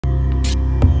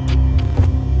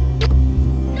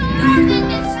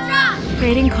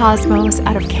Creating cosmos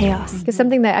out of chaos. Because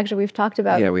something that actually we've talked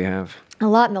about we have a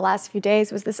lot in the last few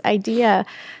days was this idea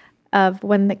of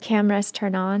when the cameras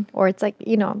turn on, or it's like,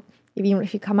 even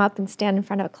if you come up and stand in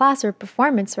front of a class or a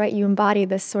performance, right, you embody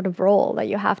this sort of role that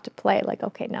you have to play, like,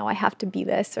 okay, now I have to be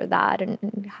this or that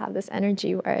and have this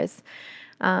energy. Whereas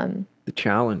the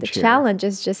challenge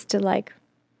is just to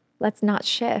let's not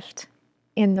shift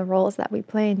in the roles that we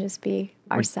play and just be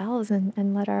ourselves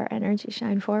and let our energy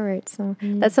shine forward. So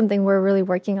that's something we're really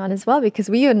working on as well, because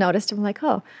we even noticed, I'm like,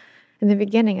 oh, in the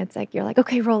beginning, it's like, you're like,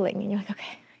 okay, rolling. And you're like,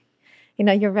 okay,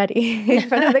 you're ready in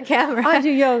front of the camera. I do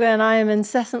yoga and I am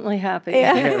incessantly happy.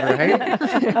 Yeah.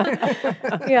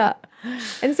 Yeah.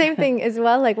 And same thing as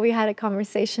well. Like, we had a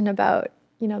conversation about,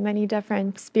 many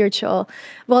different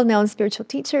well-known spiritual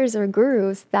teachers or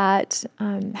gurus that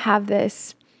have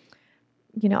this,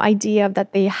 idea of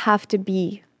that they have to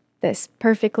be this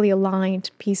perfectly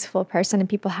aligned, peaceful person, and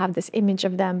people have this image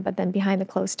of them. But then behind the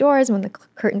closed doors, when the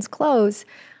curtains close,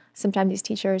 sometimes these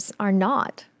teachers are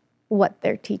not what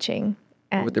they're teaching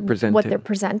and what they're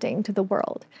presenting to the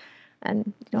world.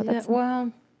 And that's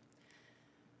well,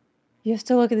 you have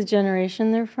to look at the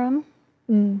generation they're from,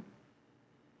 and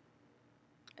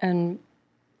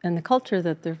the culture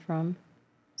that they're from.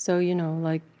 So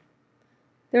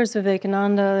there was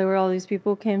Vivekananda. There were all these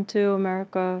people who came to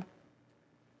America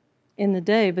in the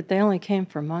day, but they only came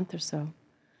for a month or so.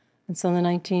 And so in the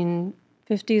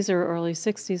 1950s or early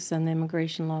 60s, then the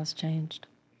immigration laws changed.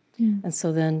 And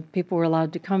so then people were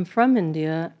allowed to come from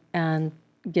India and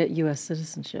get U.S.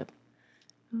 citizenship.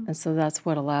 And so that's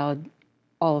what allowed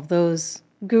all of those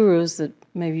gurus that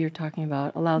maybe you're talking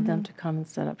about, allowed them to come and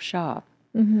set up shop.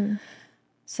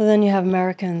 So then you have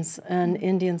Americans and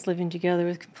Indians living together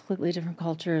with completely different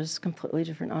cultures, completely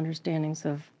different understandings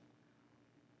of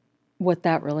what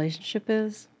that relationship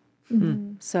is.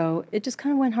 So it just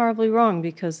kind of went horribly wrong,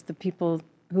 because the people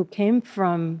who came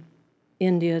from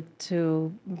India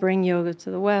to bring yoga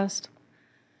to the West,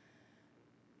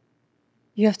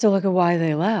 you have to look at why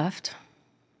they left.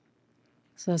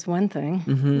 So that's one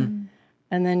thing.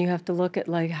 And then you have to look at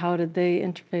how did they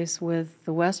interface with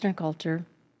the Western culture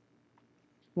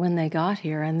when they got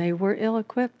here, and they were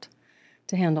ill-equipped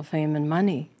to handle fame and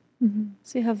money.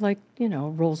 So you have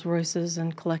Rolls Royces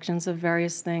and collections of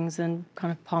various things and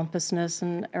kind of pompousness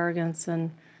and arrogance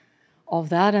and all of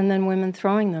that, and then women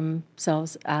throwing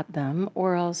themselves at them,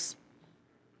 or else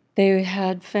they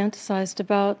had fantasized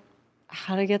about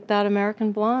how to get that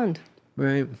American blonde.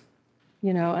 Right.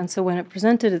 And so when it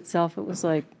presented itself, it was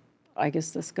like, I guess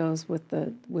this goes with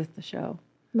the show.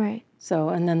 right. So,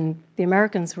 and then the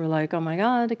Americans were like, oh my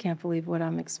God, I can't believe what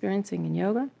I'm experiencing in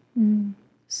yoga.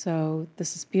 So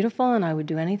this is beautiful, and I would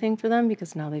do anything for them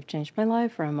because now they've changed my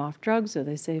life, or I'm off drugs, or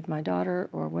they saved my daughter,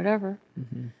 or whatever.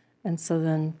 And so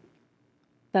then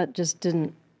that just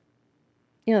didn't,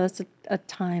 that's a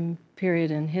time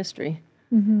period in history.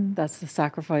 That's the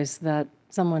sacrifice that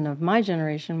someone of my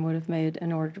generation would have made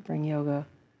in order to bring yoga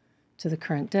to the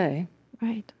current day.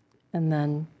 Right. And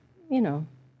then,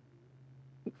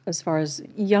 as far as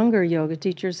younger yoga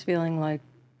teachers feeling like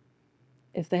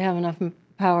if they have enough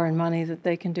power and money that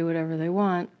they can do whatever they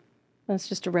want, that's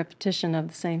just a repetition of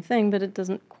the same thing, but it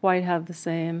doesn't quite have the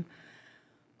same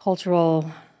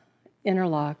cultural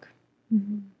interlock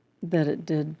that it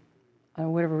did,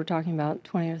 whatever we're talking about,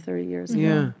 20 or 30 years ago.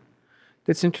 Yeah.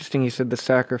 That's interesting. You said the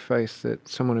sacrifice that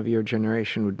someone of your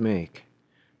generation would make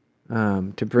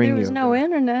to bring you. There was no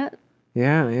internet.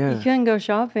 Yeah. You couldn't go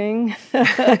shopping.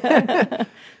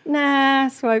 Nah,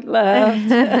 swipe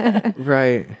left.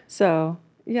 Right. So,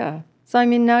 yeah. So, I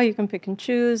mean, now you can pick and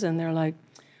choose, and they're like,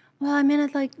 well, I mean,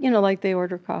 I'd like, like they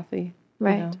order coffee.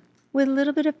 Right. With a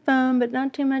little bit of foam, but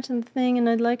not too much in the thing, and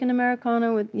I'd like an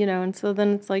Americano with, and so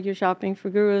then it's like you're shopping for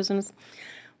gurus, and it's,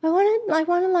 I want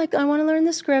to learn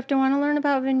the script, I want to learn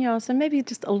about vinyasa, maybe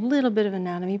just a little bit of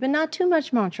anatomy, but not too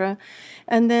much mantra.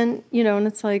 And then, and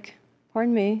it's like,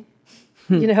 pardon me,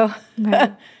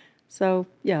 Right. So,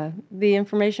 yeah, the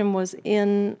information was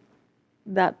in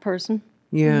that person.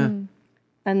 Yeah.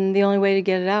 And the only way to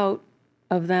get it out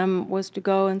of them was to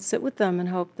go and sit with them and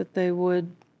hope that they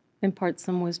would impart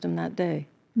some wisdom that day.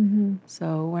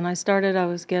 So when I started, I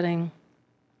was getting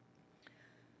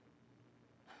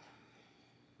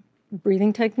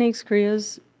breathing techniques,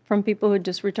 kriyas, from people who had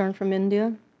just returned from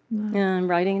India, and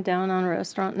writing it down on a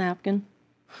restaurant napkin,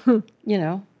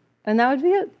 and that would be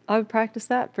it. I would practice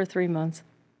that for 3 months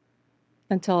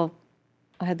until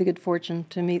I had the good fortune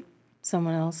to meet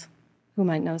someone else who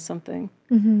might know something.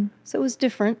 So it was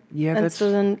different. Yeah, and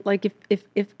so then, like,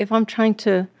 if I'm trying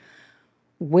to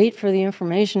wait for the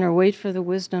information or wait for the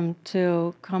wisdom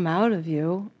to come out of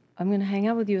you, I'm going to hang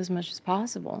out with you as much as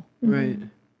possible. Right.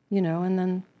 You know, and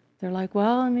then they're like,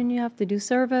 well, I mean, you have to do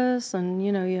service and,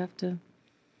 you know, you have to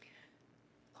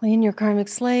clean your karmic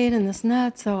slate and this and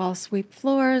that. So I'll sweep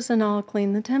floors and I'll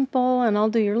clean the temple and I'll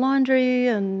do your laundry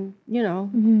and, you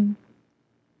know,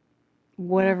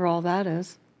 whatever all that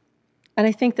is. And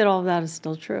I think that all of that is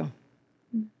still true.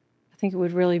 I think it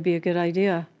would really be a good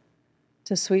idea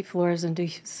to sweep floors and do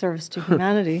service to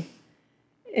humanity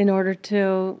in order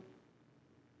to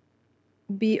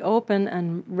be open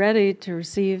and ready to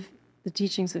receive the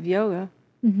teachings of yoga.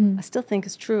 I still think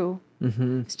it's true.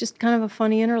 It's just kind of a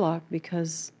funny interlock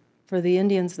because for the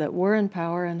Indians that were in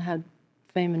power and had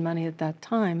fame and money at that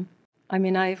time, I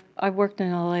mean, I've worked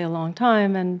in LA a long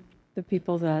time, and the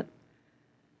people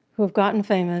who have gotten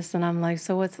famous, and I'm like,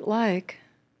 so what's it like?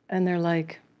 And they're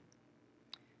like,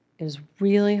 it is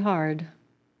really hard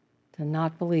to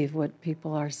not believe what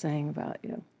people are saying about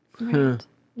you. Right.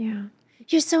 Yeah.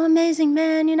 You're so amazing,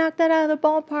 man. You knocked that out of the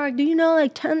ballpark. Do you know,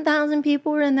 like, 10,000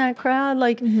 people were in that crowd?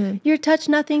 Like, you're touch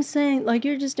nothing saint. Like,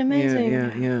 you're just amazing.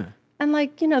 Yeah. And,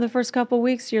 like, you know, the first couple of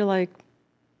weeks, you're like,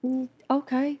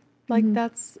 okay. Like,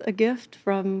 that's a gift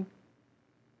from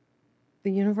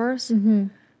the universe.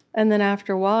 And then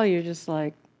after a while, you're just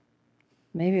like,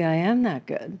 maybe I am that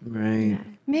good. Right. Yeah.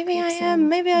 Maybe I Makes am. sense.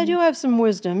 Maybe I do have some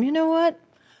wisdom. You know what?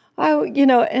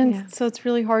 So it's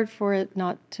really hard for it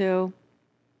not to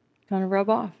kind of rub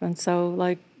off. And so,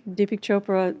 like, Deepak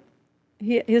Chopra,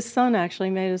 his son actually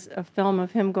made a film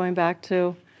of him going back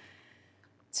to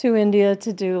India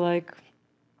to do, like,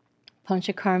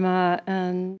 panchakarma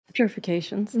and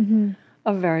purifications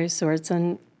of various sorts.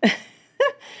 And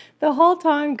the whole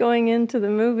time going into the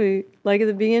movie, like at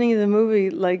the beginning of the movie,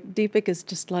 like, Deepak is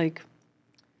just like,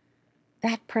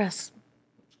 that press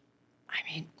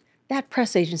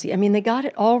agency, I mean, they got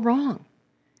it all wrong.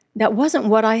 That wasn't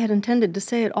what I had intended to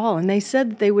say at all. And they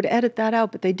said that they would edit that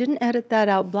out, but they didn't edit that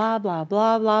out, blah, blah,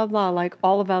 blah, blah, blah, like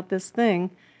all about this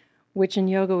thing, which in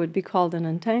yoga would be called an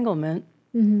entanglement.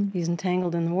 He's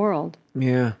entangled in the world.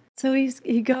 Yeah. So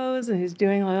he goes and he's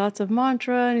doing lots of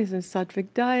mantra and he's in a sattvic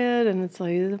diet and it's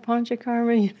like the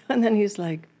panchakarma, you know, and then he's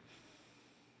like,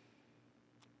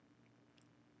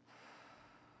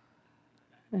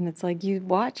 and it's like you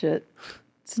watch it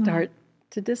start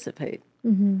to dissipate.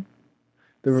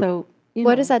 So,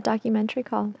 What is that documentary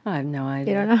called? I have no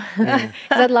idea. You don't know? 'Cause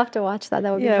I'd love to watch that.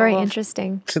 That would be very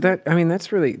interesting. So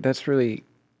that's really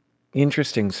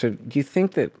interesting. So do you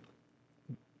think that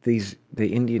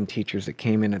the Indian teachers that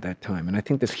came in at that time, and I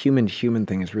think this human-to-human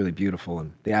thing is really beautiful,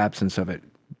 and the absence of it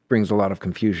brings a lot of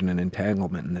confusion and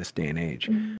entanglement in this day and age.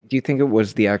 Do you think it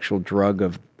was the actual drug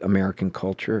of American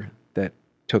culture that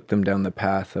took them down the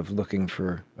path of looking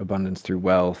for abundance through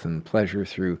wealth and pleasure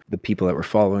through the people that were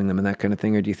following them and that kind of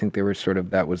thing? Or do you think they were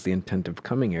that was the intent of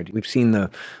coming here? We've seen the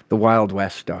Wild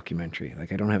West documentary.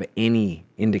 Like, I don't have any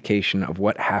indication of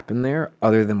what happened there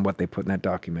other than what they put in that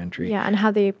documentary. Yeah, and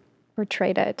how they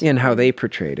portrayed it. And how they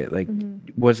portrayed it. Like,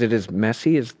 was it as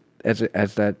messy as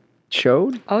that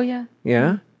showed? Oh, yeah.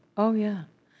 Yeah? Oh, yeah.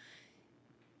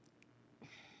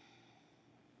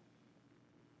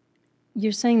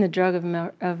 You're saying the drug of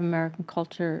American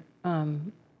culture,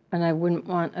 and I wouldn't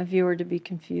want a viewer to be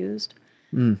confused.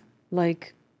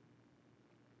 Like,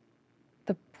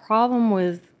 the problem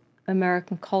with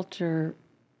American culture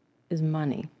is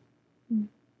money.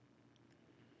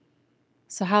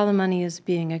 So how the money is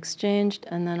being exchanged,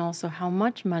 and then also how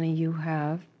much money you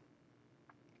have.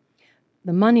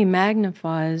 The money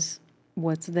magnifies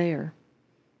what's there,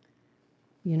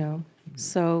 you know.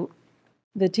 So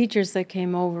the teachers that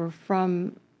came over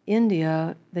from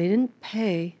India, they didn't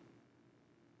pay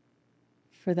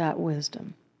for that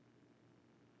wisdom,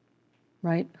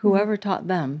 right? Whoever taught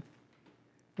them,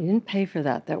 they didn't pay for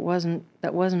that. That wasn't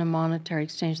a monetary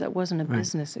exchange. That wasn't a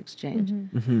business exchange.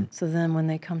 So then when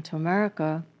they come to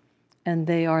America and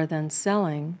they are then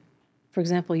selling, for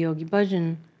example, Yogi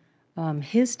Bhajan,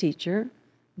 his teacher,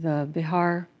 the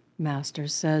Bihar master,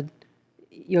 said,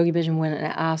 Yogi Bhajan went and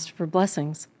asked for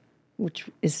blessings, which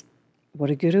is what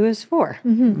a guru is for,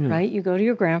 right? You go to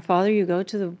your grandfather, you go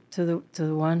to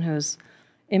the one who's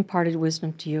imparted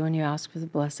wisdom to you, and you ask for the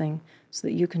blessing so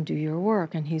that you can do your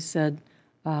work. And he said,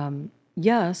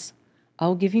 yes,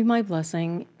 I'll give you my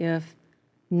blessing if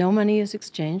no money is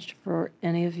exchanged for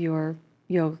any of your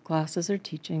yoga classes or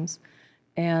teachings,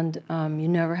 and you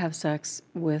never have sex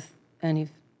with any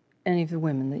of the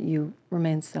women, that you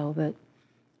remain celibate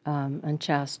and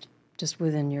chaste just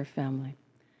within your family.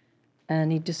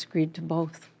 And he disagreed to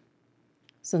both.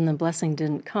 So then the blessing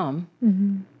didn't come,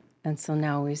 and so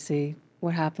now we see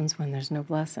what happens when there's no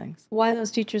blessings. Why those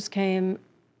teachers came,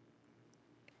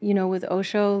 you know, with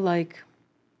Osho, like,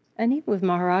 And even with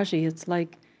Maharaji, it's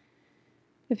like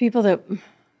the people that,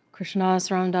 Krishnadas,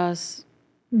 Ramdas,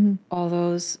 all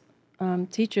those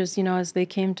teachers, you know, as they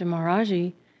came to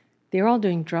Maharaji, they were all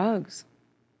doing drugs.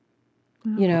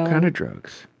 You know, What kind of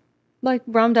drugs? like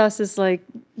Ramdas is like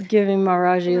giving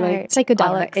Maharaji like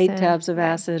psychedelics, 8 tabs of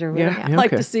acid or whatever. Yeah, I'd like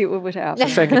okay. to see what would happen.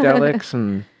 Psychedelics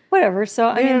and Whatever. So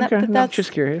I mean, okay. but No, that's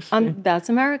just curious. that's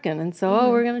American, and so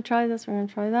we're going to try this, we're going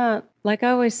to try that. Like I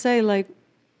always say, like,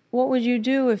 what would you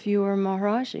do if you were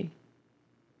Maharaji?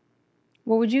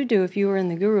 What would you do if you were in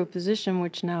the guru position,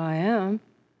 which now I am?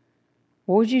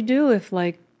 What would you do if,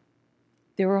 like,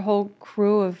 there were a whole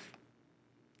crew of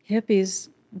hippies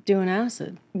doing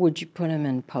acid? Would you put them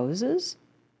in poses?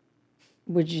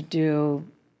 Would you do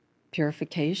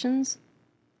purifications?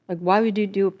 Like, why would you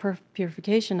do a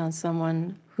purification on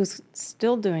someone who's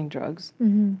still doing drugs?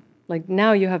 Like,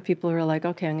 now you have people who are like,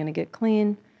 okay, I'm going to get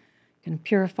clean, going to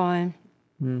purify,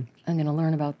 I'm going to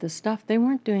learn about this stuff. They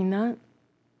weren't doing that.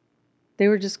 They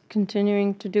were just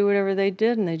continuing to do whatever they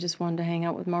did, and they just wanted to hang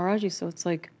out with Maharaji. So it's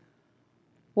like,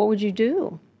 what would you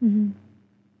do? And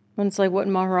it's like what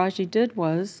Maharaji did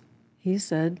was, he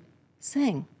said,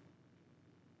 sing.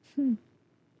 And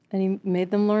he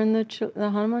made them learn the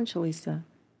Hanuman Chalisa.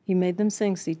 He made them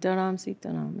sing Sitaram,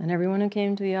 Sitaram. And everyone who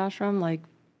came to the ashram, like,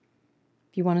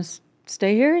 if you want to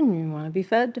stay here and you want to be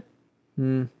fed,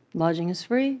 lodging is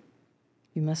free.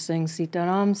 You must sing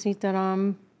Sitaram,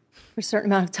 Sitaram for a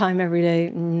certain amount of time every day,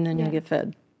 and then you'll get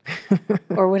fed.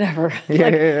 Or whatever.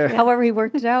 However he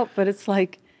worked it out. But it's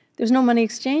like, there's no money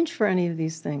exchange for any of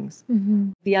these things.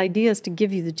 The idea is to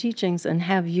give you the teachings and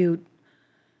have you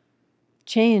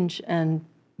change and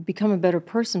become a better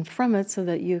person from it so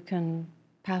that you can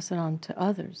pass it on to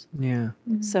others. Yeah.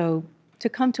 So to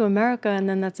come to America, and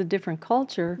then that's a different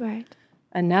culture. Right.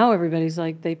 And now everybody's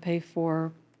like, they pay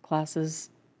for classes,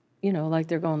 you know, like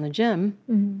they're going to the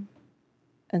gym.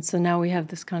 And so now we have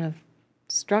this kind of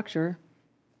structure,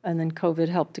 and then COVID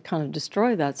helped to kind of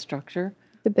destroy that structure.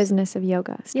 The business of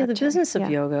yoga. Yeah, the business of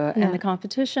yoga and the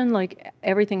competition, like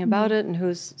everything about it, and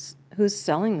who's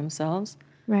selling themselves.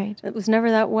 Right. It was never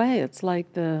that way. It's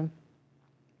like the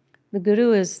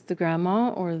guru is the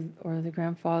grandma or the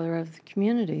grandfather of the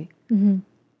community. You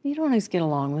don't always get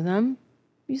along with them.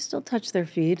 You still touch their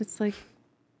feet. It's like,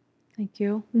 thank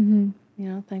you. You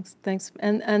know, thanks.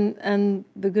 And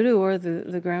the guru or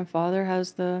the grandfather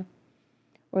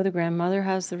or the grandmother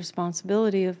has the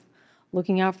responsibility of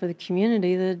looking out for the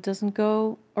community that it doesn't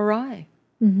go awry.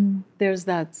 There's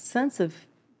that sense of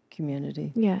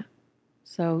community. Yeah.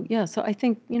 So so I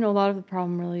think, you know, a lot of the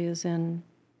problem really is in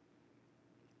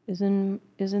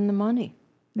the money.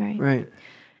 Right. Right.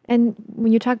 And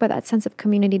when you talk about that sense of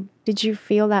community, did you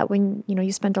feel that when, you know,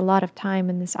 you spent a lot of time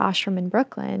in this ashram in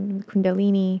Brooklyn,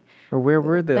 Kundalini? Or where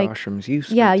were the like, ashrams you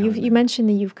spent Yeah, time you in? mentioned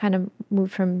that you've kind of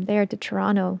moved from there to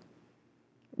Toronto.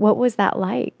 What was that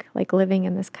like living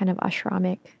in this kind of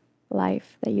ashramic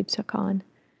life that you took on?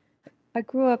 I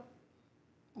grew up,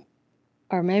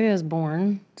 or maybe I was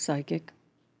born psychic.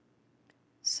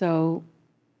 So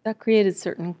that created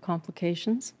certain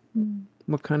complications.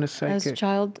 What kind of psychic? As a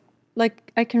child,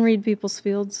 like, I can read people's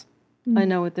fields. I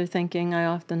know what they're thinking. I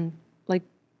often, like,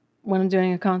 when I'm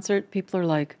doing a concert, people are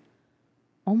like,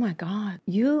 oh my God,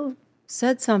 you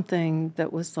said something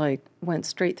that was like, went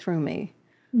straight through me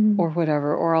or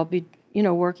whatever. Or I'll be, you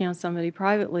know, working on somebody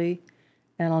privately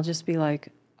and I'll just be like,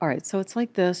 all right, so it's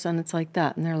like this and it's like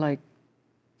that. And they're like,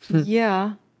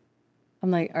 yeah.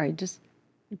 I'm like, all right, just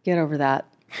get over that.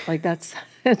 Like, that's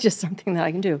just something that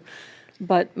I can do.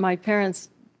 But my parents,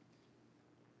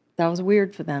 that was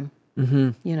weird for them.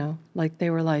 You know, like, they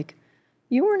were like,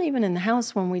 you weren't even in the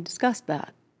house when we discussed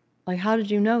that. Like, how did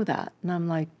you know that? And I'm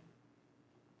like,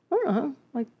 I don't know.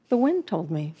 Like, the wind told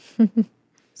me.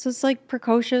 So it's like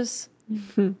precocious,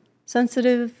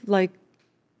 sensitive, like,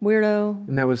 weirdo.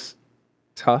 And that was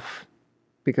tough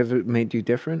because it made you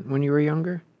different when you were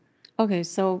younger? Okay,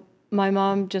 so my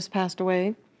mom just passed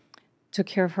away. Took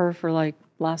care of her for, like,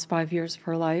 last 5 years of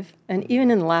her life. And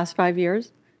even in the last 5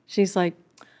 years, she's like,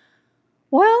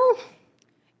 well,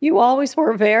 you always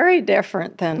were very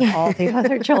different than all the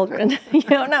other children. You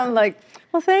know, and I'm like,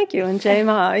 well, thank you, and Jai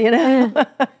Ma, you know.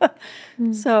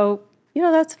 So, you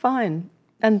know, that's fine.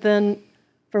 And then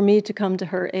for me to come to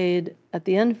her aid at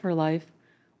the end of her life,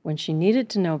 when she needed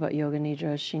to know about Yoga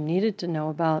Nidra, she needed to know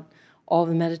about all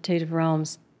the meditative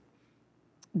realms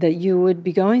that you would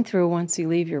be going through once you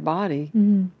leave your body.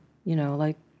 You know,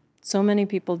 like, so many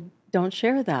people don't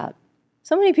share that.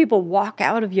 So many people walk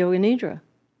out of Yoga Nidra.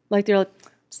 Like, they're like,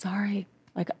 sorry,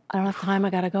 like, I don't have time,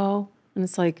 I gotta go. And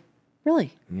it's like,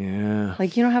 really? Yeah.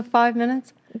 Like, you don't have 5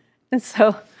 minutes? And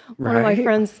so one of my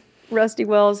friends Rusty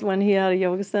Wells, when he had a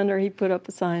yoga center, he put up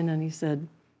a sign and he said,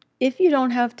 if you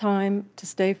don't have time to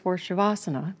stay for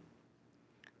Shavasana,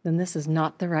 then this is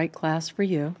not the right class for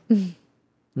you.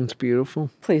 That's beautiful.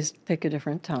 Please pick a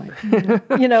different time.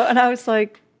 You know, and I was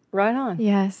like, right on.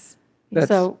 Yes.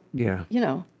 So, yeah. you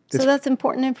know, so that's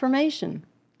important information.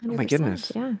 Oh my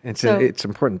goodness. Yeah. It's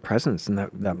important presence in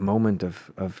that moment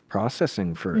of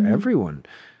processing for everyone.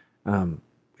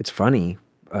 It's funny,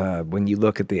 when you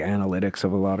look at the analytics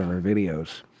of a lot of our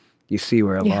videos, you see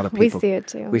where a lot of people... We see it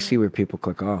too. We see where people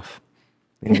click off.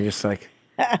 And you're just like...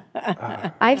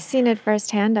 I've seen it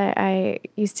firsthand. I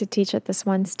used to teach at this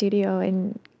one studio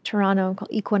in Toronto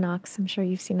called Equinox. I'm sure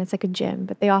you've seen it. It's like a gym,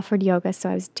 but they offered yoga. So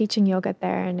I was teaching yoga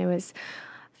there, and it was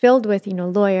filled with, you know,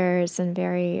 lawyers and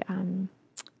very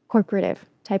corporative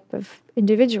type of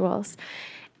individuals.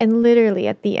 And literally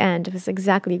at the end, it was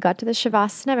exactly, you got to the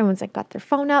Shavasana, everyone's like, got their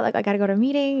phone out, like, I got to go to a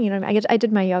meeting, you know, I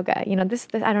did my yoga, you know, this,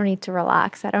 I don't need to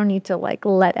relax. I don't need to like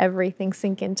let everything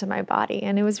sink into my body.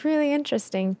 And it was really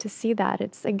interesting to see that.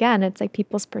 It's, again, it's like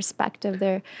people's perspective.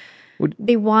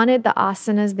 They wanted the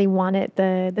asanas, they wanted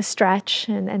the stretch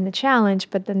and the challenge,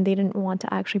 but then they didn't want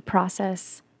to actually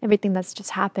process everything that's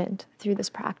just happened through this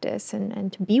practice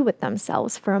and to be with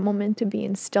themselves for a moment, to be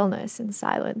in stillness and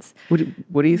silence.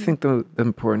 What do you think the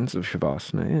importance of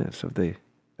Shavasana is, of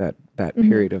that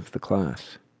period of the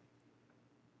class?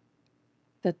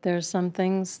 That there's some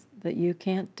things that you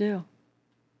can't do.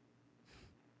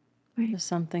 Right. There's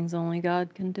some things only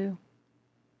God can do.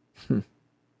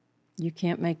 You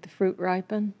can't make the fruit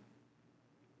ripen.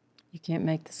 You can't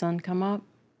make the sun come up.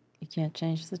 You can't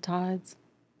change the tides.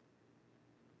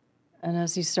 And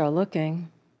as you start looking,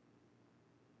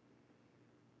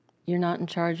 you're not in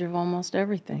charge of almost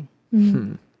everything.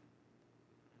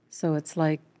 So it's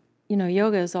like, you know,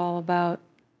 yoga is all about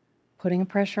putting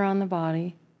pressure on the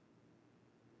body,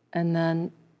 and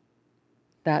then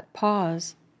that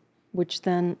pause, which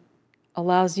then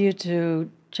allows you to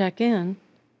check in.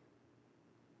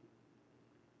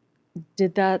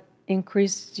 Did that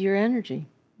increase your energy?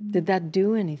 Did that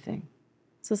do anything?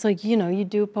 So it's like, you know, you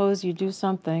do a pose, you do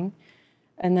something,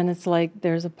 and then it's like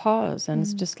there's a pause, and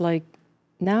it's just like,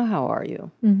 now how are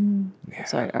you? Yeah.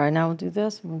 So, all right, now we'll do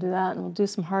this, and we'll do that, and we'll do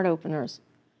some heart openers,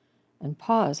 and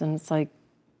pause, and it's like,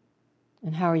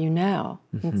 and how are you now?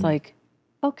 And it's like,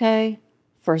 okay,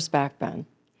 first back bend.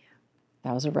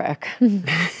 That was a wreck.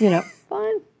 You know,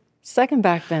 fine. Second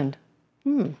back bend.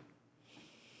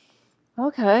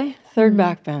 Okay, third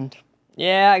back bend.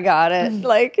 Yeah, I got it.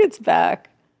 Like, it's back.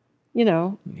 You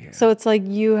know, so it's like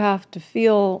you have to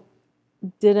feel,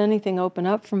 did anything open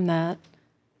up from that?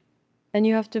 And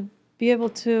you have to be able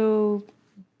to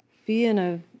be in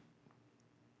a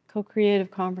co-creative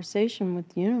conversation with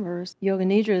the universe. Yoga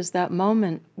Nidra is that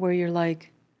moment where you're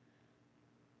like,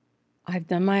 I've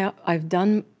done my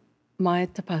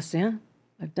tapasya,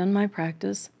 I've done my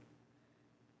practice,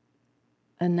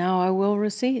 and now I will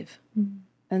receive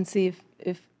and see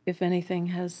if anything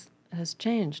has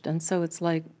changed. And so it's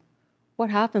like, what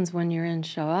happens when you're in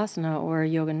Shavasana or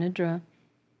Yoga Nidra,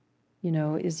 you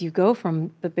know, is you go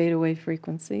from the beta wave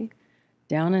frequency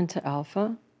down into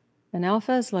alpha. And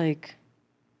alpha is like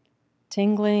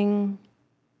tingling,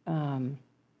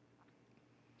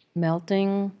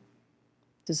 melting,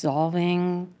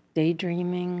 dissolving,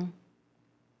 daydreaming,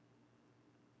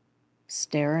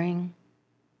 staring.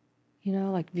 You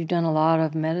know, like if you've done a lot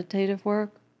of meditative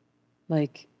work,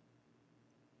 like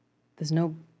there's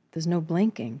no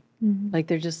blinking. Like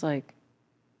they're just like,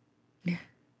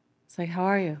 it's like, how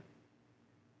are you?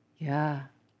 Yeah.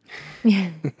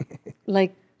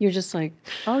 Like you're just like,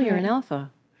 oh, you're in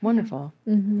alpha. Wonderful.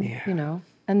 Yeah. You know,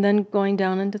 and then going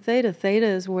down into theta. Theta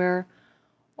is where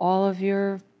all of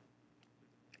your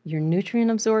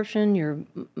nutrient absorption, your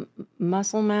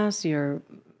muscle mass, your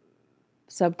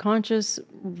subconscious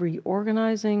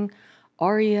reorganizing,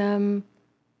 REM,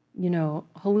 you know,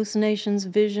 hallucinations,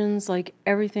 visions, like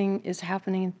everything is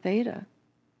happening in theta.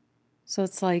 So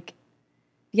it's like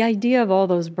the idea of all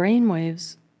those brain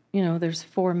waves, you know, there's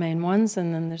 4 main ones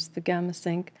and then there's the gamma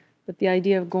sync, but the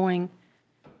idea of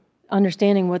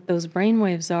understanding what those brain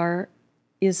waves are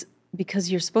is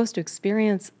because you're supposed to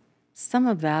experience some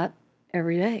of that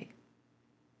every day.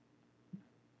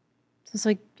 So it's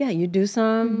like, yeah, you do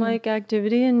some like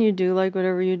activity and you do like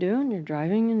whatever you do and you're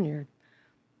driving and you're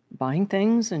buying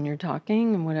things and you're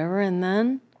talking and whatever, and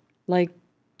then like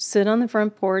sit on the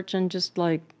front porch and just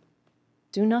like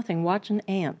do nothing, watch an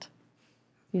ant,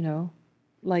 you know,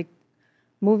 like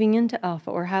moving into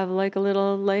alpha, or have like a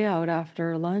little layout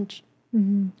after lunch,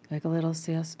 like a little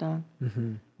siesta.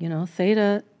 You know,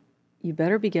 theta, you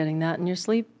better be getting that in your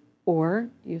sleep or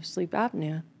you have sleep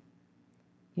apnea.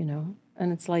 you know,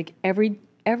 and it's like every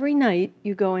night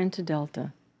you go into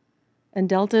delta. And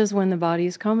delta is when the body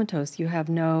is comatose. You have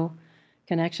no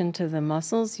connection to the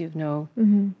muscles. You have no,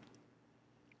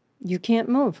 you can't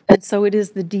move. And so it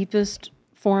is the deepest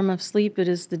form of sleep. It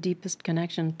is the deepest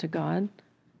connection to God.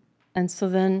 And so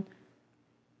then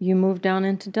you move down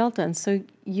into delta. And so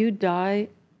you die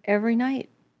every night.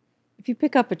 If you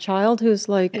pick up a child who's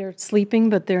like, they're sleeping,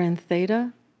 but they're in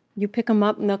theta, you pick them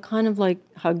up and they'll kind of like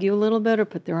hug you a little bit or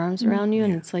put their arms around you.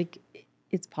 And it's like,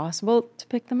 it's possible to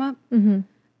pick them up.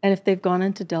 And if they've gone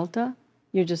into delta,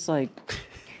 you're just like,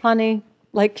 honey,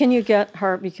 like, can you get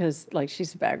her? Because like,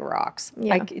 she's a bag of rocks.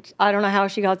 Yeah. I don't know how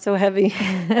she got so heavy.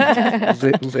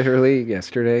 Literally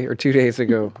yesterday or 2 days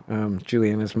ago,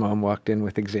 Juliana's mom walked in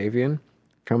with Xavier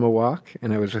from a walk,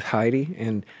 and I was with Heidi,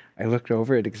 and I looked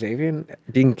over at Xavier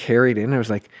being carried in. I was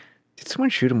like, did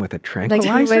someone shoot him with a tranquilizer?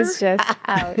 Like he was just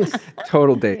out.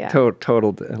 Total day, Yeah.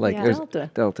 total like Yeah. it was Delta.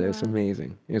 Delta. It's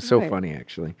amazing. It's so Right. funny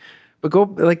actually. But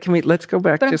let's go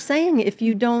back. But I'm just saying if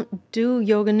you don't do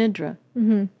yoga nidra,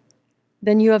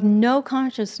 then you have no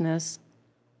consciousness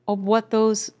of what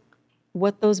those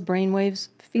brainwaves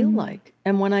feel like.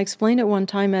 And when I explained it one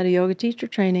time at a yoga teacher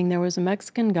training, there was a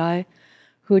Mexican guy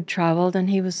who had traveled,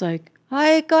 and he was like,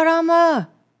 "Ay, caramba!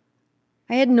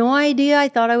 I had no idea. I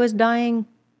thought I was dying."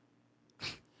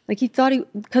 Like he thought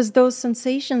because those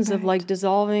sensations of like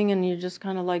dissolving, and you're just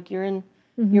kind of like you're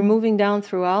moving down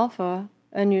through alpha,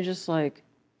 and you're just like,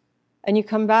 and you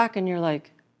come back and you're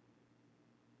like,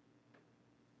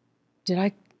 did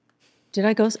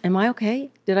I go, am I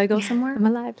okay? Did I go somewhere? I'm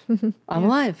alive. I'm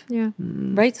alive. Yeah.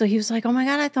 Right? So he was like, oh my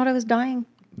God, I thought I was dying.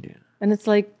 Yeah. And it's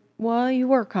like, well, you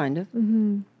were kind of.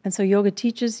 And so yoga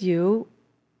teaches you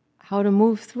how to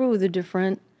move through the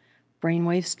different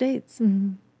brainwave states.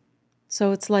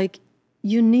 So it's like,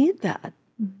 you need that.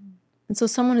 And so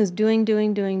someone who's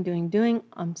doing,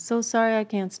 I'm so sorry I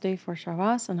can't stay for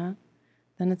Shavasana.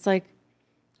 Then it's like,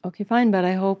 okay, fine, but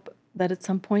I hope that at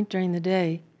some point during the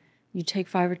day, you take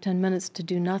 5 or 10 minutes to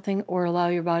do nothing or allow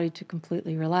your body to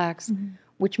completely relax,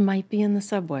 which might be in the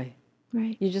subway.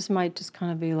 Right. You just might just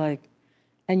kind of be like,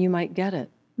 and you might get it.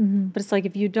 But it's like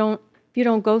if you don't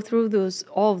go through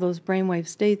all of those brainwave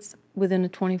states within a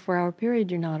 24-hour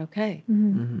period, you're not okay.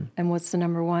 And what's the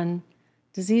number one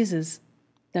diseases?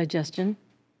 Digestion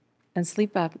and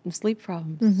sleep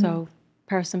problems. So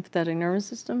parasympathetic nervous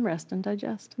system, rest and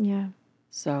digest. Yeah.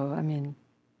 So, I mean,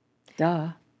 duh.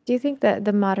 Do you think that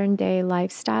the modern day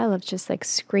lifestyle of just like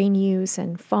screen use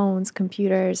and phones,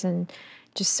 computers, and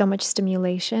just so much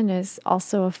stimulation is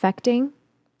also affecting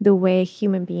the way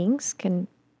human beings can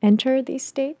enter these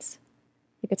states?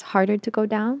 Like it's harder to go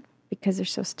down because they're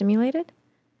so stimulated?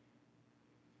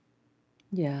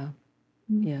 Yeah.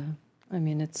 Yeah. I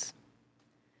mean, it's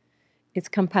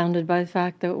compounded by the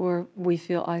fact that we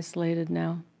feel isolated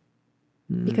now.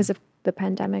 Because of the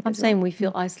pandemic. I'm as saying well. we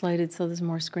feel isolated, so there's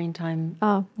more screen time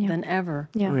than ever.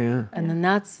 Yeah. Oh yeah. And then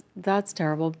that's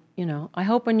terrible. You know, I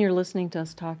hope when you're listening to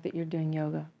us talk that you're doing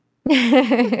yoga.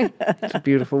 It's a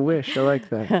beautiful wish. I like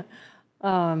that.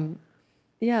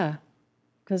 Yeah,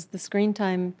 because the screen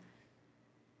time,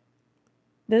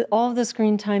 all of the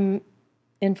screen time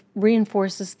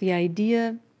reinforces the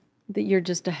idea that you're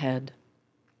just a head.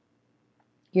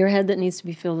 You're a head that needs to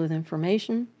be filled with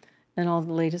information and all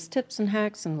the latest tips and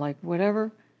hacks and like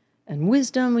whatever, and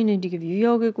wisdom. We need to give you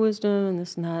yogic wisdom and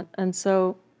this and that. And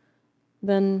so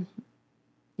then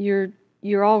you're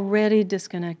already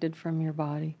disconnected from your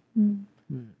body.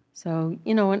 So,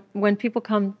 you know, when people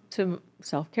come to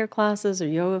self-care classes or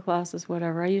yoga classes,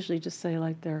 whatever, I usually just say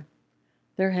like they're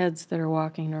heads that are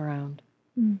walking around.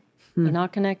 They're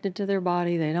not connected to their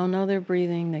body. They don't know they're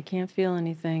breathing. They can't feel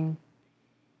anything.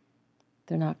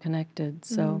 They're not connected.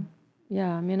 So,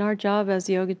 yeah, I mean, our job as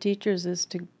yoga teachers is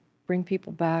to bring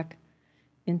people back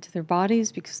into their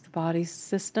bodies because the body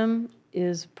system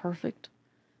is perfect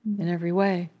in every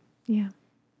way. Yeah.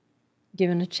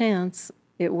 Given a chance,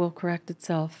 it will correct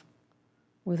itself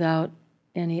without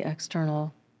any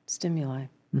external stimuli.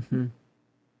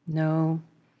 No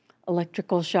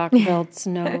electrical shock belts,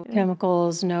 no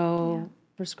chemicals, no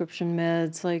prescription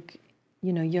meds. Like,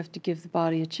 you know, you have to give the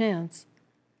body a chance.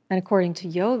 And according to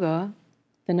yoga,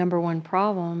 the number one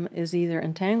problem is either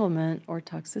entanglement or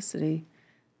toxicity,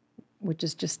 which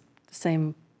is just the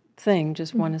same thing,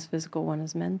 just one is physical, one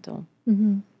is mental.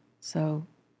 So,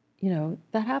 you know,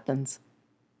 that happens.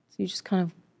 So you just kind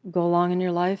of go along in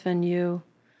your life and you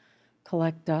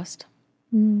collect dust.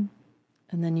 And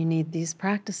then you need these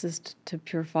practices to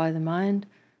purify the mind,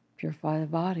 purify the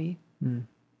body.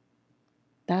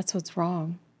 That's what's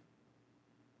wrong.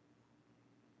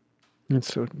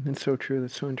 It's so true.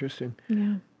 That's so interesting.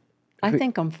 Yeah. I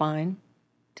think I'm fine.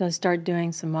 Till I start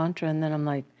doing some mantra, and then I'm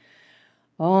like,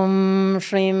 Om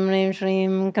Shrim Rim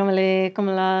Shrim Kamale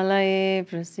Kamalalaye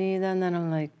Prasida, and then I'm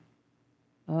like,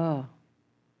 oh,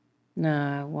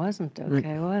 no, I wasn't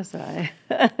okay, was I?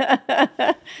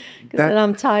 Because then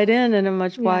I'm tied in and a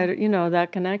much wider,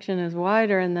 that connection is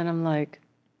wider, and then I'm like,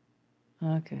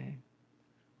 okay,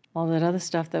 all that other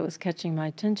stuff that was catching my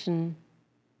attention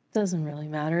doesn't really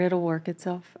matter. It'll work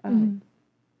itself out.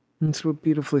 That's what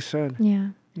beautifully said. Yeah.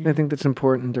 I think that's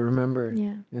important to remember.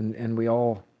 Yeah. And we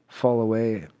all fall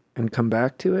away and come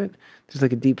back to it. There's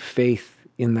like a deep faith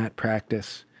in that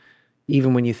practice.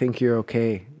 Even when you think you're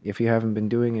okay, if you haven't been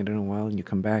doing it in a while and you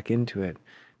come back into it,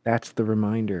 that's the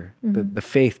reminder, the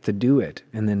faith to do it.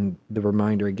 And then the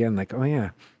reminder again, like, oh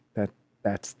yeah,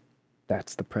 that's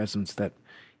the presence that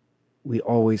we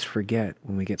always forget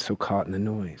when we get so caught in the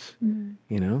noise,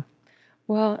 you know?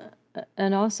 Well,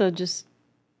 and also just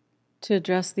to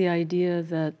address the idea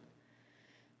that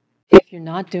if you're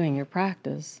not doing your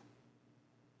practice,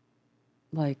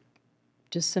 like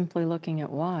just simply looking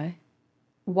at why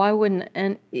wouldn't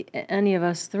any of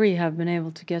us three have been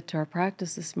able to get to our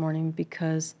practice this morning?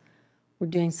 Because we're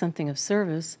doing something of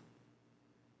service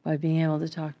by being able to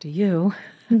talk to you.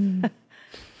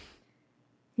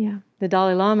 Yeah. The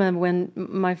Dalai Lama, when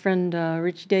my friend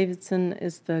Richie Davidson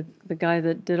is the guy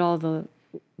that did all the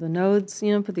nodes,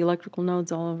 put the electrical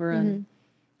nodes all over, and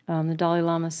the Dalai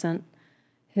Lama sent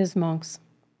his monks.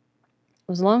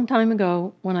 It was a long time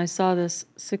ago when I saw this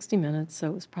 60 Minutes, so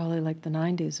it was probably like the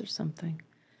 90s or something.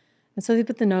 And so they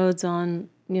put the nodes on,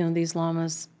 these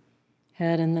lamas'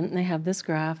 head, and then they have this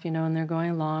graph, and they're going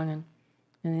along,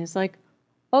 and he's like,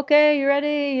 okay, you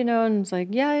ready? And it's like,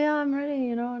 yeah, I'm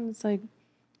ready, and it's like,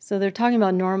 so they're talking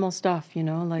about normal stuff,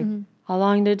 like how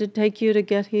long did it take you to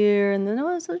get here? And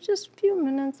then, so just a few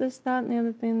minutes, this, that, and the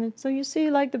other thing. So you see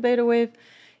like the beta wave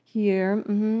here.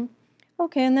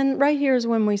 Okay, and then right here is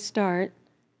when we start.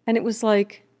 And it was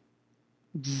like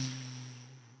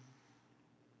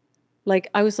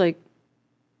I was like,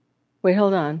 wait,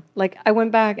 hold on. Like I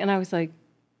went back and I was like,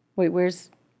 wait,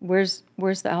 where's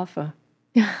the alpha?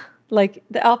 Like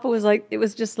the alpha was like, it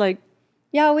was just like,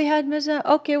 yeah, we had midnight.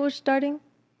 Okay, we're starting.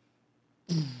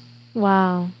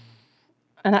 Wow.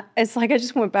 And it's like I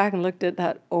just went back and looked at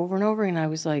that over and over, and I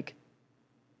was like,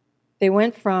 they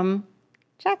went from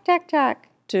jack, jack, jack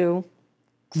to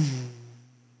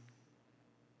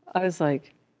I was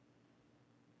like,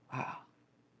 wow.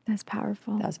 That's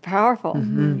powerful. That's powerful,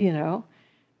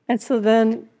 And so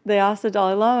then they asked the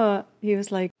Dalai Lama, he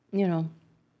was like,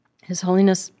 His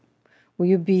Holiness, will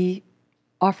you be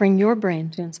offering your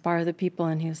brain to inspire the people?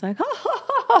 And he was like,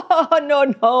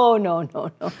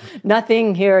 no.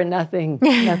 Nothing here, nothing.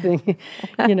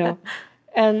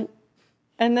 And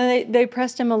then they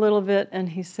pressed him a little bit, and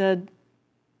he said,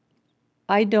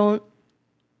 I don't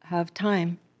have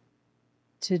time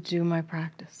to do my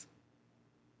practice.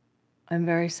 I'm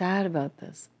very sad about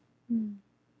this.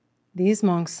 These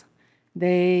monks,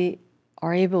 they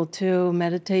are able to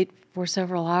meditate for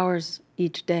several hours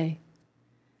each day.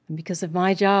 And because of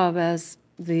my job as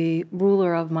the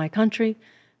ruler of my country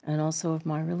and also of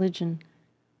my religion,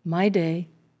 my day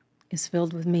is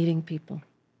filled with meeting people.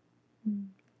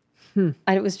 And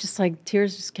it was just like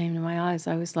tears just came to my eyes.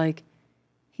 I was like,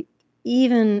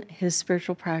 even his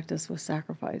spiritual practice was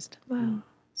sacrificed. Wow.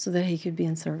 So that he could be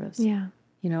in service. Yeah.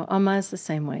 Amma is the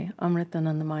same way.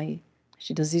 Amritanandamayi.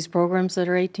 She does these programs that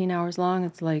are 18 hours long.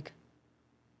 It's like,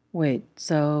 wait,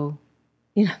 so,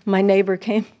 my neighbor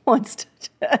came once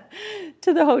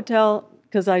to the hotel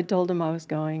because I told him I was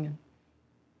going.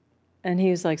 And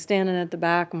he was like standing at the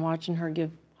back and watching her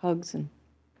give hugs. And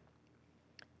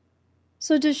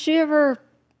so does she ever,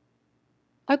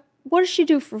 what does she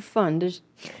do for fun? Does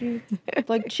she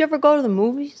ever go to the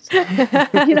movies?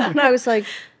 And I was like,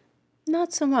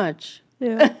 not so much.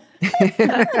 Yeah.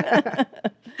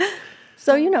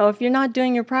 So, if you're not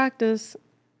doing your practice,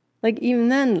 like even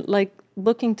then, like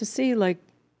looking to see, like,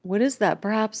 what is that?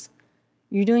 Perhaps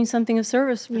you're doing something of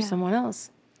service for someone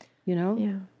else,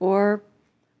 Yeah. Or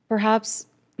perhaps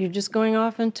you're just going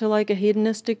off into like a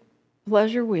hedonistic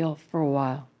pleasure wheel for a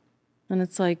while. And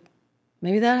it's like,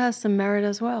 maybe that has some merit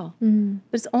as well. But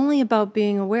it's only about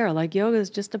being aware. Like yoga is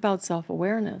just about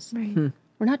self-awareness. Right.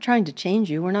 We're not trying to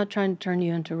change you. We're not trying to turn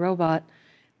you into a robot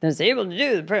that's able to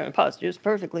do the postures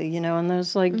perfectly, And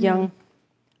there's like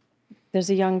there's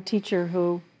a young teacher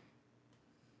who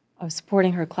I was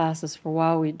supporting her classes for a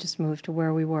while. We just moved to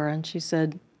where we were, and she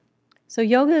said, so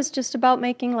yoga is just about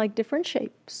making like different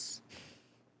shapes,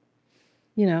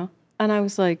 And I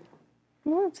was like,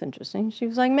 well, that's interesting. She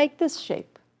was like, make this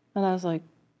shape. And I was like,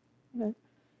 okay,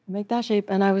 make that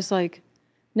shape. And I was like,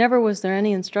 Never was there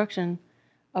any instruction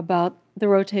about the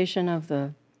rotation of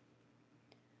the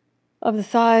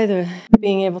thigh, the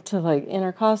being able to like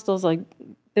intercostals. Like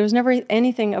there was never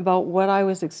anything about what I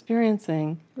was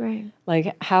experiencing, Right.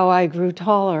 like how I grew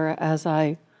taller as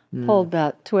I pulled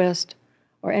that twist,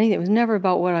 or anything. It was never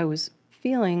about what I was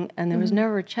feeling, and there was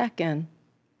never a check-in,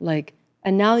 like.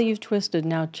 And now that you've twisted,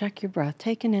 now check your breath.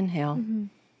 Take an inhale.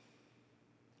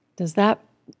 Does that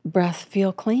breath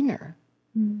feel cleaner?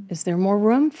 Is there more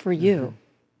room for you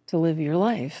to live your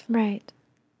life? Right.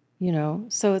 You know,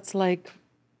 so it's like...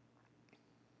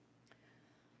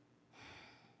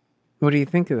 What do you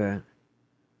think of that?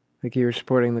 Like you were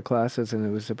supporting the classes and it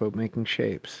was about making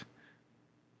shapes.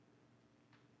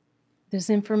 There's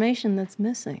information that's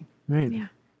missing. Right. Yeah.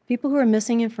 People who are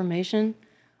missing information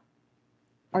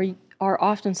are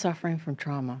often suffering from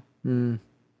trauma. Mm.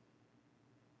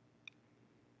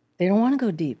 They don't want to go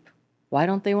deep. Why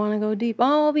don't they want to go deep?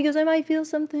 Oh, because I might feel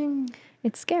something.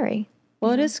 It's scary.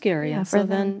 Well, it is scary. Yeah, And for so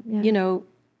them, then, you know,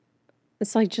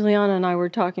 it's like Juliana and I were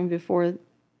talking before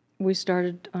we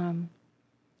started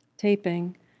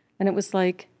taping. And it was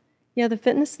like, yeah, the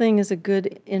fitness thing is a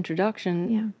good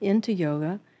introduction into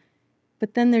yoga.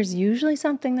 But then there's usually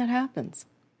something that happens.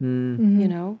 You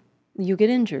know, you get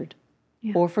injured.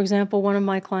 Yeah. Or, for example, one of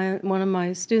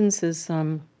my students is,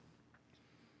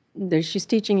 she's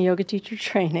teaching yoga teacher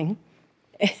training.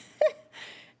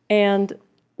 And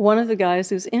one of the guys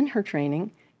who's in her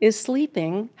training is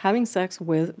sleeping, having sex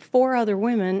with 4 other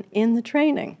women in the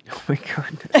training. Oh my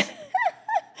goodness.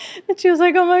 And she was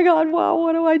like, oh my God, wow,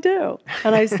 what do I do?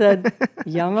 And I said,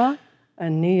 yama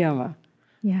and niyama.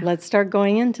 Yeah. Let's start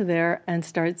going into there and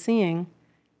start seeing,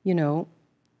 you know,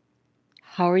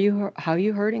 how are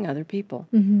you hurting other people?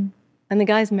 And the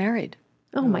guy's married.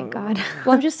 Oh my God.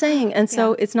 Well, I'm just saying. And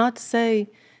so it's not to say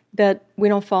that we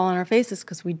don't fall on our faces,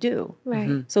 because we do.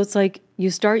 Right. So it's like you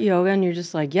start yoga and you're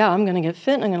just like, yeah, I'm going to get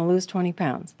fit and I'm going to lose 20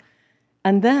 pounds.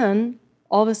 And then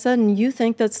all of a sudden you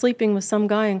think that sleeping with some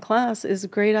guy in class is a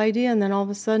great idea. And then all of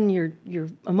a sudden your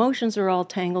emotions are all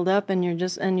tangled up and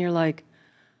you're like,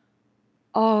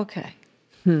 oh, okay.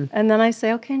 And then I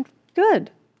say, okay,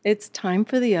 good. It's time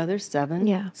for the other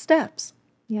 7 steps.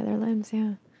 Yeah, their limbs,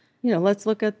 yeah. You know, let's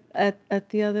look at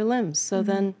the other limbs. So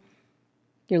then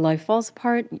your life falls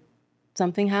apart,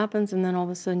 something happens, and then all of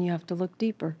a sudden you have to look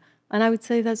deeper. And I would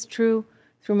say that's true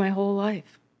through my whole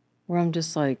life, where I'm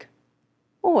just like,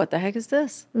 oh, what the heck is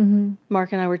this?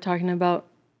 Mark and I were talking about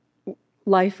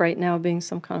life right now being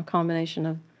some kind of combination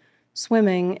of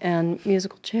swimming and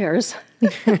musical chairs.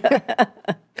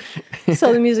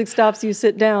 So the music stops, you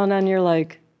sit down, and you're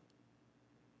like,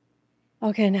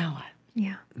 okay, now what?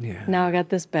 Yeah. Yeah. Now I got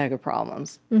this bag of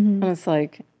problems. And it's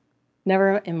like,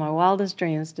 never in my wildest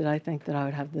dreams did I think that I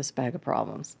would have this bag of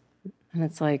problems. And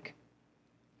it's like,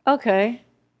 okay,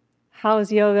 how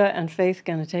is yoga and faith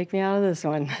going to take me out of this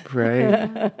one?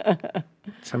 Right.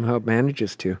 Somehow it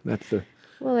manages to. That's the...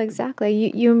 Well,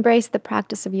 exactly. You embrace the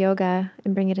practice of yoga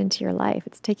and bring it into your life.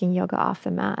 It's taking yoga off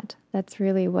the mat. That's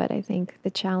really what I think the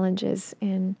challenge is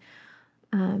in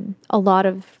a lot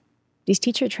of these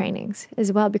teacher trainings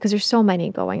as well, because there's so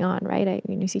many going on, right? I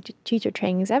mean, you see teacher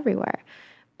trainings everywhere,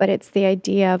 but it's the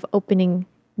idea of opening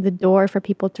the door for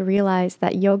people to realize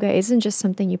that yoga isn't just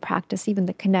something you practice, even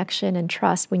the connection and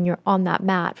trust when you're on that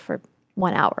mat for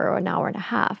 1 hour or an hour and a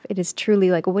half. It is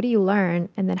truly like, what do you learn?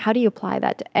 And then how do you apply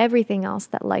that to everything else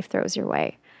that life throws your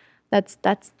way?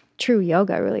 That's true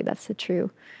yoga, really. That's the true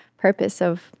purpose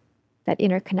of that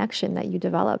interconnection that you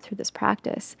develop through this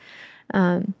practice.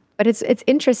 But it's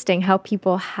interesting how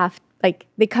people have, like,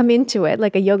 they come into it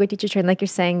like a yoga teacher train, like you're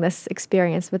saying, this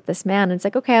experience with this man. And it's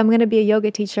like, okay, I'm going to be a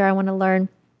yoga teacher. I want to learn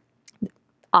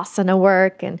asana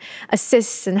work and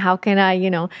assists and how can I,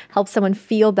 help someone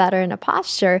feel better in a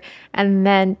posture. And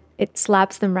then it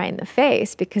slaps them right in the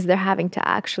face because they're having to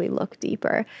actually look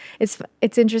deeper.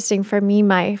 It's interesting for me,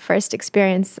 my first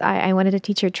experience, I went into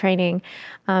teacher training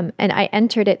and I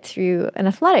entered it through an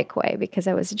athletic way because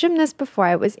I was a gymnast before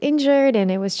I was injured,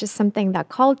 and it was just something that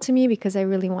called to me because I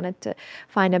really wanted to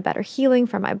find a better healing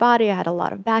for my body. I had a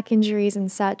lot of back injuries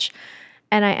and such,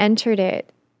 and I entered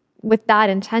it with that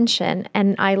intention,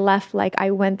 and I left like I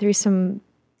went through some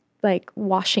like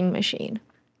washing machine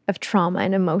of trauma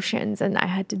and emotions, and I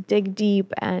had to dig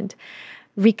deep and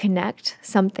reconnect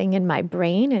something in my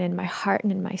brain and in my heart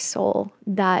and in my soul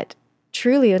that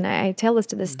truly, and I tell this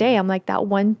to this day, I'm like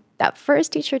that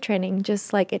first teacher training,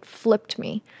 just like it flipped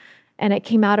me, and it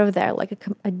came out of there like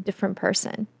a different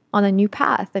person on a new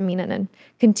path. I mean, and then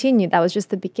continued. That was just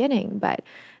the beginning, but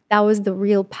that was the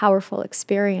real powerful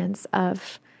experience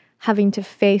of having to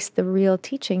face the real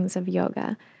teachings of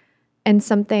yoga, and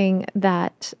something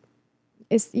that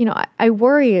is, I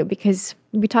worry because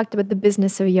we talked about the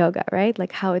business of yoga, right?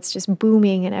 Like how it's just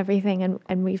booming and everything.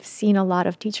 And we've seen a lot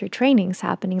of teacher trainings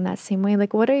happening in that same way.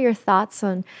 Like, what are your thoughts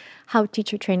on how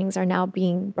teacher trainings are now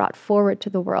being brought forward to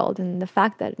the world, and the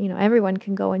fact that, everyone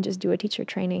can go and just do a teacher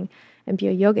training and be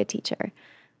a yoga teacher?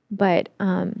 But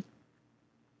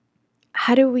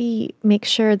how do we make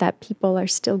sure that people are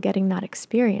still getting that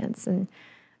experience? And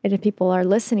if people are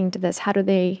listening to this, how do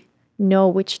they know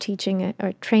which teaching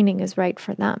or training is right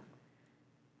for them?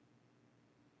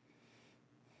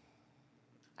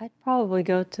 I'd probably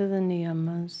go to the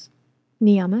niyamas.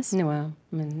 Niyamas? No, well,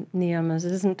 I mean, niyamas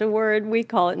isn't a word. We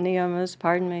call it niyamas,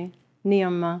 pardon me.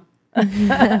 Niyama.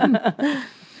 The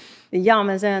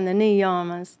yamas and the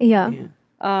niyamas. Yeah.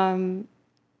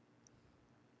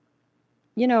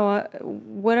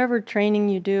 Whatever training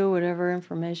you do, whatever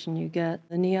information you get,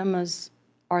 the niyamas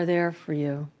are there for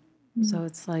you. So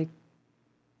it's like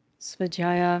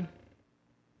Svadhyaya,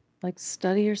 like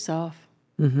study yourself.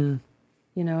 Mm-hmm.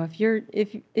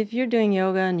 If you're doing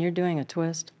yoga and you're doing a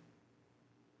twist,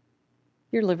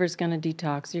 your liver's going to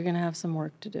detox. You're going to have some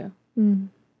work to do. Mm.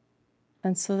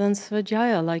 And so then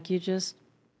Svadhyaya, like you just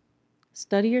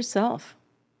study yourself.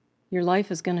 Your life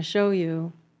is going to show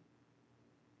you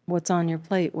what's on your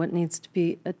plate, what needs to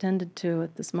be attended to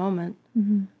at this moment.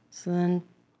 Mm-hmm. So then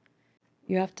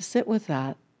you have to sit with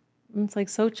that. And it's like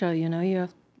Socha, you have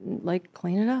to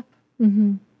clean it up.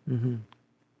 Mm-hmm. Mm-hmm.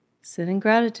 Sit in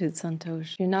gratitude,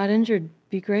 Santosh. You're not injured.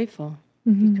 Be grateful.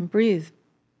 Mm-hmm. You can breathe.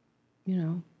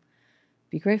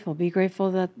 Be grateful. Be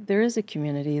grateful that there is a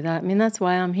community. That's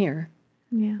why I'm here.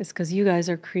 Yeah. It's because you guys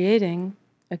are creating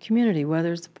a community,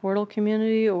 whether it's a portal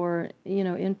community or,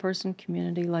 in-person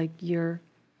community. Like you're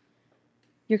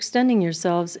extending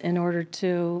yourselves in order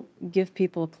to give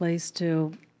people a place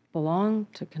to belong,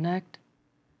 to connect,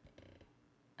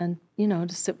 and, to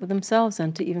sit with themselves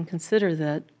and to even consider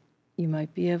that you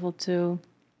might be able to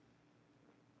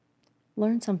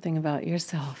learn something about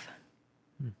yourself,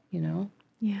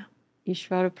 Yeah.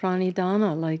 Ishvara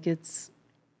Pranidhana, like it's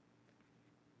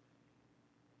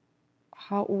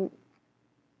how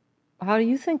do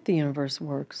you think the universe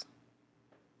works?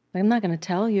 I'm not going to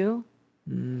tell you,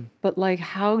 but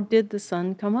how did the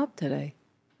sun come up today?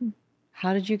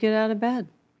 How did you get out of bed?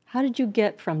 How did you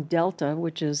get from delta,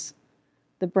 which is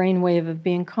the brainwave of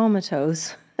being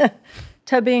comatose,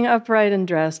 to being upright and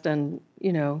dressed and,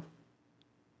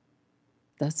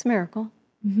 that's a miracle.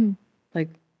 Mm-hmm.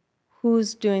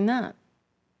 Who's doing that?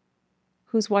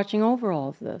 Who's watching over all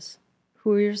of this?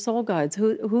 Who are your soul guides?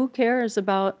 Who cares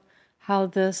about how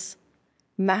this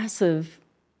massive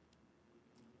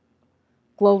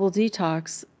global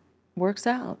detox works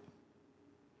out?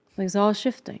 It's all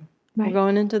shifting. Right. We're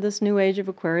going into this new age of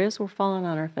Aquarius. We're falling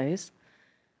on our face.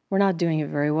 We're not doing it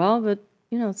very well, but,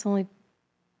 it's only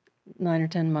 9 or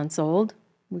 10 months old.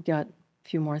 We got a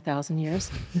few more 1,000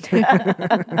 years.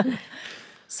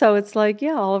 So it's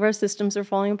all of our systems are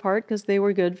falling apart because they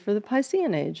were good for the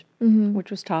Piscean age,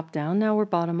 which was top down. Now we're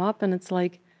bottom up, and it's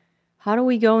how do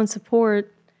we go and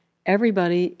support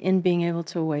everybody in being able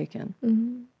to awaken?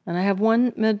 Mm-hmm. And I have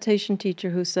one meditation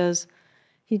teacher who says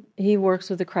he works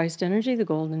with the Christ energy, the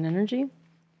golden energy,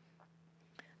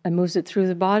 and moves it through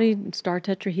the body, star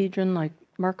tetrahedron, like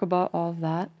Merkaba, all of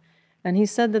that. And he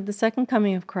said that the second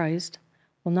coming of Christ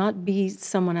will not be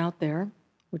someone out there,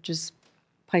 which is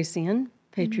Piscean,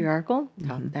 patriarchal,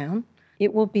 top down.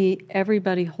 It will be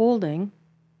everybody holding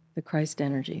the Christ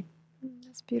energy.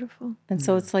 That's beautiful. And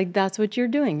so it's that's what you're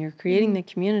doing. You're creating the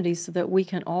community so that we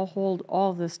can all hold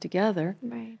all of this together.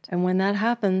 Right. And when that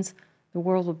happens, the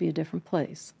world will be a different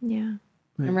place. Yeah.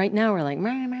 Right. And right now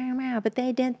we're but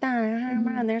they did that,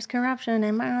 and there's corruption,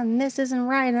 and this isn't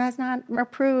right, and that's not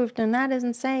approved, and that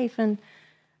isn't safe. And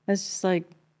it's just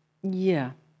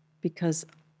because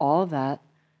all of that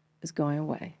is going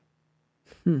away.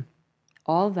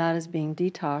 All of that is being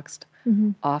detoxed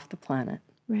off the planet.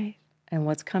 Right. And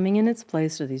what's coming in its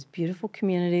place are these beautiful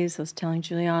communities. I was telling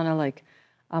Juliana,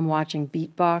 I'm watching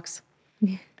beatbox,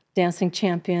 dancing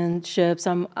championships.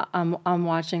 I'm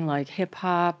watching hip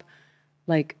hop,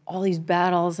 all these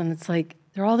battles, and it's there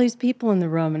are all these people in the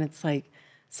room, and it's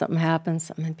something happens,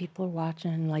 and people are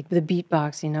watching, the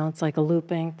beatbox, it's a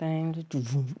looping thing,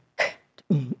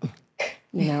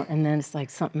 and then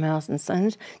it's something else,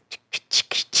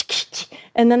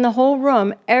 and then the whole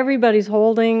room, everybody's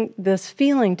holding this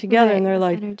feeling together, and they're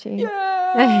energy.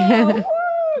 Yeah,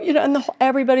 and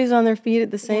everybody's on their feet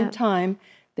at the same time.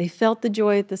 They felt the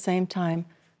joy at the same time.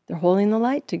 They're holding the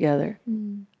light together.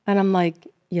 And I'm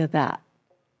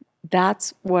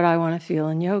that's what I want to feel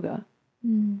in yoga.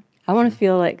 I want to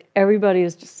feel everybody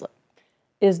is just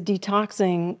is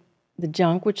detoxing the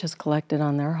junk which has collected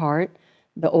on their heart,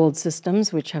 the old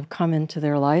systems which have come into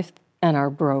their life and are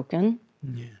broken.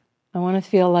 Yeah. I want to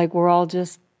feel like we're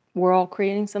all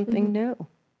creating something new,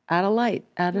 out of light,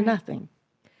 out of nothing.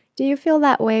 Do you feel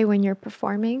that way when you're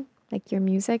performing, like your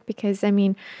music? Because, I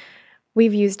mean,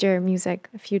 we've used your music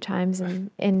a few times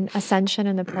in Ascension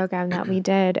in the program that we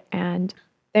did, and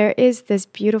there is this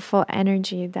beautiful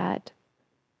energy that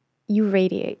you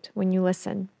radiate when you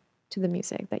listen to the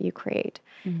music that you create.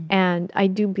 And I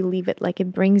do believe it, like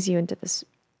it brings you into this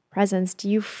presence. Do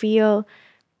you feel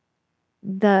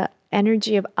the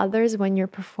energy of others when you're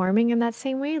performing in that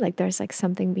same way? Like there's like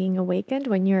something being awakened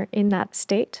when you're in that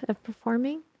state of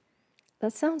performing?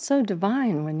 That sounds so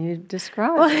divine when you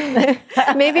describe it.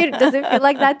 Maybe it doesn't feel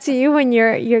like that to you when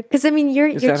you're because I mean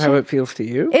Is that how it feels to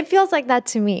you? It feels like that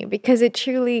to me because it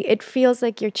feels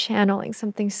like you're channeling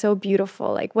something so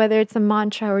beautiful, like whether it's a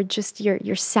mantra or just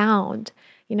your sound,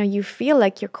 you know, you feel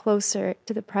like you're closer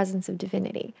to the presence of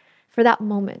divinity for that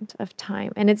moment of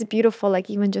time. And it's beautiful,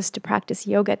 like even just to practice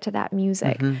yoga to that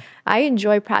music. I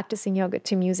enjoy practicing yoga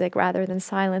to music rather than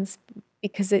silence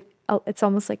because it's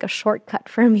almost like a shortcut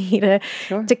for me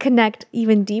to connect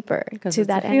even deeper to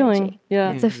that energy.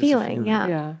 Yeah, it's a feeling.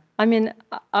 Yeah. I mean,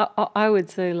 I would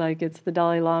say like it's the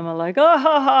Dalai Lama, like oh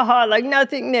ha ha ha, like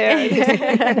nothing there. You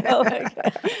know,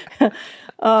 like,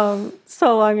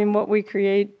 so I mean, what we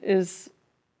create is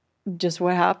just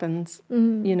what happens.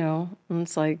 You know, and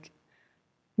it's like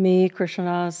me,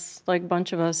 Krishnadas, like a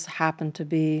bunch of us happen to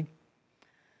be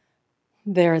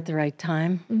there at the right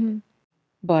time,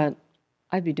 but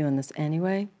I'd be doing this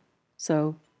anyway.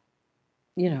 So,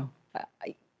 you know,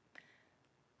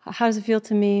 how does it feel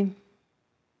to me?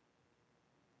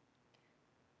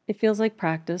 It feels like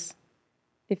practice.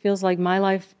 It feels like my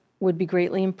life would be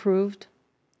greatly improved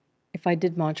if I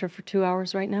did mantra for 2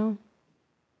 hours right now.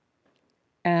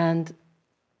 And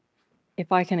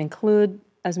if I can include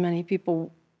as many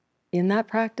people in that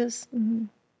practice, then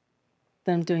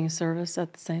I'm doing a service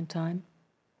at the same time.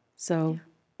 So,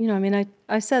 you know, I mean,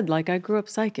 I said, like, I grew up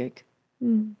psychic.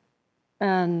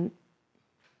 And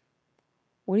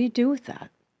what do you do with that?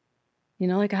 You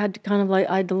know, like I had to kind of like,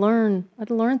 I had to learn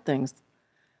things.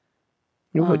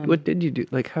 You know, what did you do?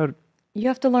 Like how? You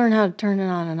have to learn how to turn it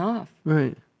on and off.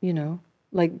 Right. You know,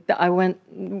 like I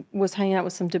was hanging out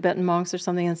with some Tibetan monks or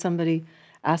something, and somebody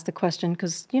asked the question,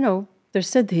 because, you know, they're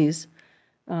siddhis.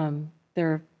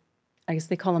 They're, I guess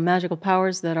they call them magical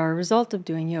powers that are a result of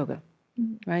doing yoga,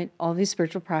 right? All these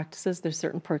spiritual practices, there's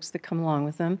certain perks that come along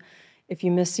with them. If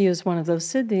you misuse one of those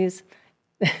siddhis,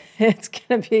 it's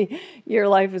going to be, your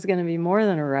life is going to be more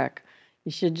than a wreck.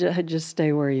 You should just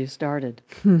stay where you started.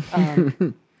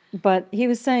 But he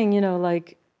was saying, you know,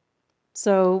 like,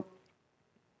 so,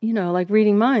 you know, like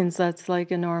reading minds, that's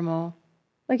like a normal,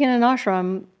 like in an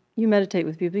ashram, you meditate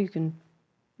with people, you can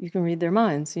read their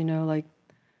minds, you know, like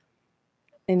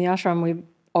in the ashram, we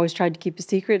always tried to keep a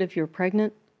secret if you're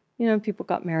pregnant. You know, people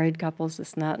got married, couples,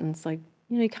 this and that, and it's like,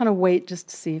 you know, you kind of wait just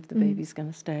to see if the baby's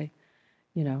going to stay,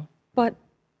 you know. But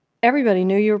everybody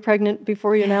knew you were pregnant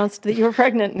before you announced that you were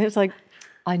pregnant, and it's like,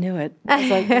 I knew it. I was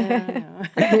like, yeah,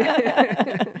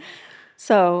 I know.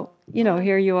 So, you know,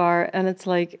 here you are, and it's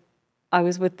like, I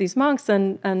was with these monks,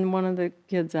 and one of the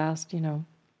kids asked, you know,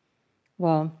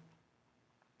 well,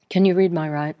 can you read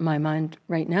my mind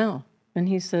right now? And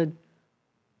he said,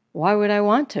 why would I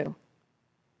want to?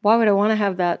 Why would I want to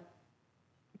have that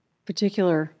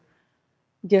particular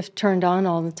gift turned on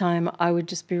all the time? I would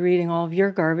just be reading all of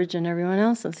your garbage and everyone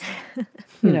else's,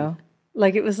 you know,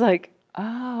 like it was like,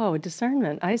 oh,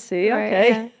 discernment. I see. Right,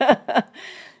 okay. yeah.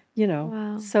 You know,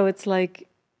 Wow. so it's like,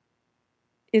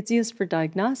 it's used for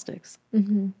diagnostics,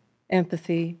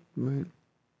 empathy. Right.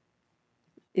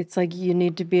 It's like you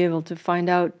need to be able to find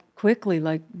out quickly,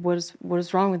 like, what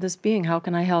is wrong with this being? How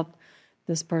can I help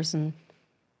this person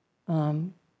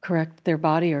correct their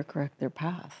body or correct their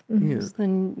path? Yeah. So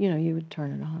then, you know, you would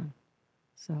turn it on.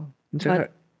 So, So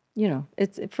but, you know,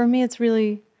 for me,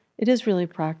 it is really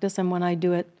practice. And when I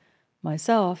do it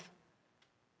myself,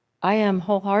 I am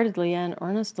wholeheartedly and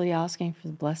earnestly asking for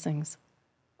the blessings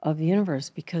of the universe,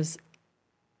 because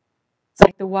it's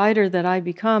like the wider that I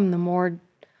become, the more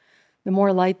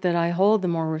light that I hold, the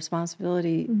more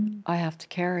responsibility I have to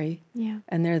carry. Yeah.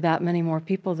 And there are that many more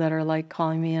people that are like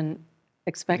calling me and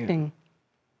expecting.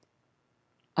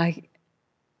 I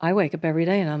wake up every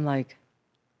day and I'm like,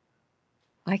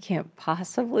 I can't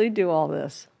possibly do all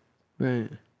this. Right.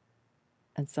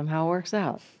 And somehow it works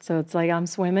out. So it's like I'm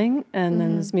swimming, and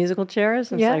then there's musical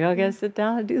chairs, and it's like, okay, sit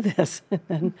down and do this, and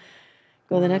then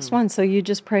go to the next one. So you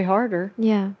just pray harder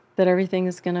that everything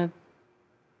is gonna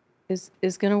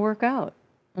work out.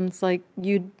 And it's like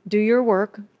you do your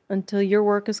work until your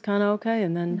work is kind of okay,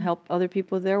 and then help other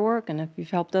people with their work. And if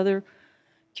you've helped other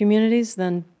communities,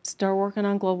 then start working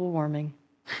on global warming.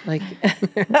 Like,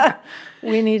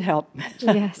 we need help.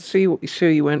 Yes. So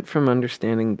you went from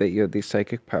understanding that you had these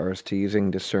psychic powers to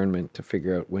using discernment to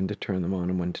figure out when to turn them on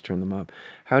and when to turn them up.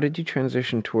 How did you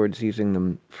transition towards using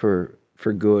them for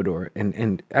good, or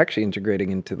and actually integrating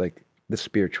into like the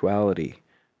spirituality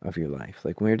of your life?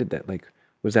 Like, where did that, like,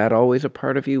 was that always a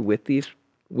part of you with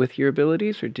your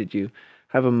abilities, or did you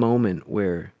have a moment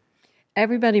where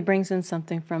Everybody brings in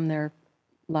something from their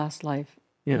last life.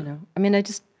 Yeah. You know, I mean, I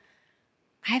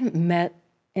haven't met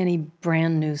any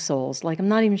brand new souls. Like, I'm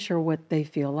not even sure what they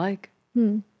feel like.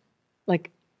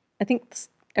 Like, I think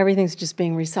everything's just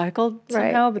being recycled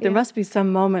somehow, but there must be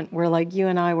some moment where, like, you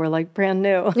and I were like brand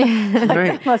new.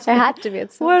 Right. It had to be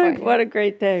at some point. What a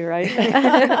great day,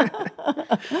 right?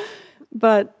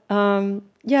 But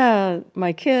yeah,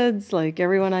 my kids, like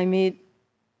everyone I meet,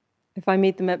 if I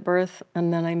meet them at birth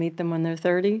and then I meet them when they're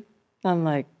 30, I'm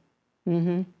like,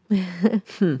 you're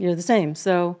the same.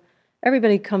 So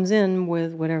everybody comes in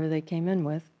with whatever they came in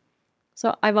with.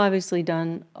 So I've obviously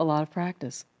done a lot of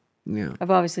practice. Yeah.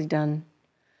 I've obviously done,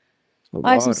 A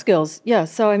I have some lot. skills. Yeah.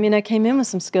 So, I mean, I came in with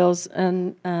some skills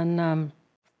and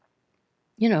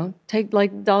you know, take,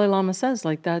 like Dalai Lama says,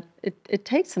 like that, it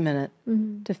takes a minute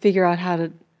to figure out how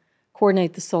to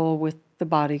coordinate the soul with the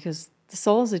body, because the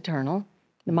soul is eternal,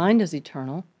 the mind is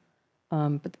eternal,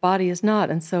 but the body is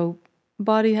not. And so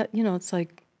body, you know, it's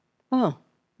like, oh,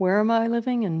 where am I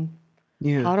living, and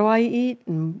Yeah. how do I eat,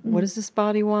 and what does this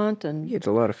body want, and It's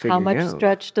a lot of how figuring much out.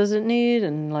 stretch does it need,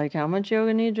 and like how much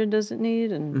yoga nidra does it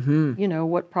need, and you know,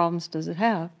 what problems does it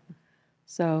have.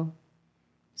 So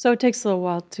it takes a little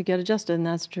while to get adjusted, and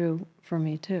that's true for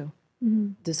me too.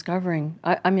 Discovering.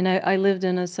 I mean, I lived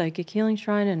in a psychic healing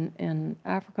shrine in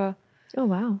Africa. Oh,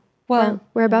 wow. Well,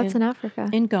 Whereabouts I mean, in Africa?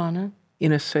 in Ghana.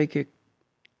 In a psychic.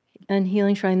 And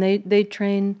healing shrine, they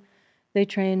train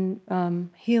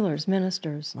healers,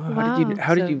 ministers. Wow. Wow.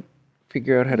 How did So- you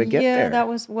figure out how to get there? Yeah, that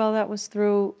was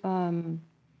through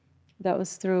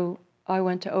I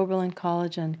went to Oberlin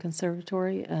College and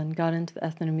Conservatory and got into the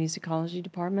ethnomusicology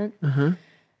department.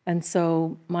 And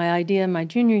so my idea in my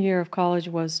junior year of college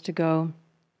was to go.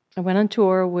 I went on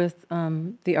tour with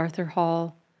the Arthur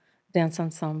Hall Dance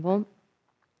Ensemble,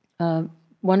 a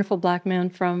wonderful black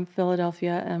man from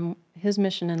Philadelphia, and his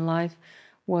mission in life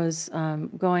was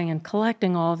going and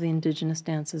collecting all of the indigenous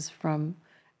dances from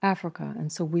Africa.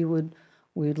 And so we would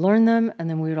learn them, and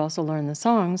then we would also learn the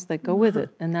songs that go with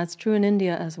it. And that's true in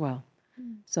India as well.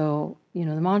 So, you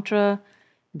know, the mantra,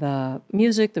 the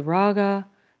music, the raga,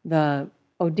 the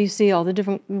Odissi, all the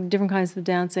different kinds of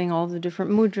dancing, all the different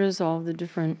mudras,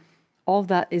 all of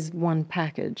that is one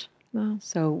package. Wow.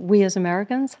 So we as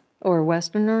Americans or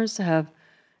Westerners have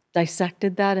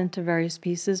dissected that into various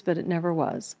pieces, but it never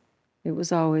was. It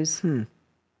was always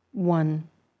one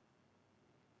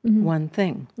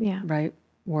thing, Yeah. right?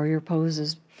 Warrior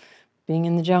poses, being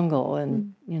in the jungle,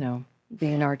 and you know,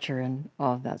 being an archer and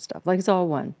all of that stuff. Like, it's all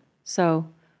one. So,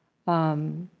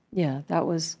 yeah, that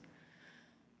was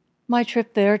my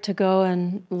trip there, to go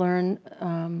and learn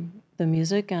the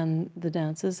music and the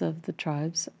dances of the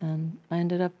tribes. And I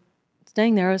ended up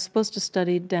staying there. I was supposed to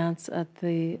study dance at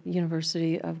the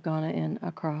University of Ghana in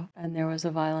Accra. And there was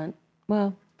a violent,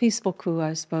 well, peaceful coup,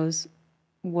 I suppose.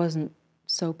 Wasn't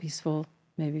so peaceful,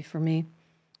 maybe for me.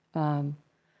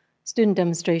 Student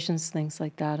demonstrations, things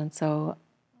like that. And so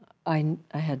I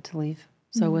had to leave.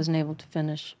 So I wasn't able to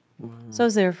finish. Wow. So I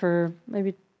was there for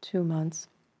maybe 2 months.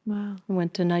 Wow. I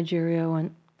went to Nigeria,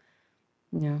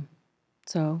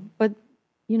 so, but,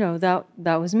 you know, that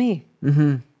was me.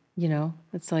 You know,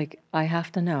 it's like, I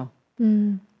have to know.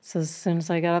 So as soon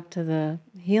as I got up to the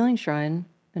healing shrine,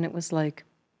 and it was like,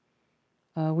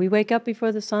 we wake up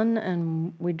before the sun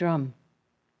and we drum.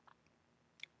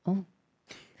 Oh,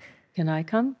 can I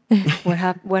come?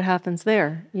 What happens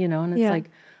there? You know, and it's like,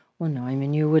 well, no, I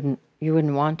mean, you wouldn't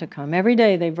want to come. Every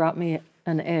day they brought me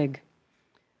an egg,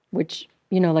 which,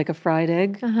 you know, like a fried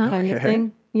egg kind of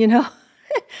thing, you know,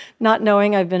 not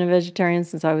knowing I've been a vegetarian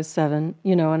since I was 7,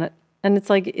 you know, and it's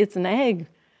like, it's an egg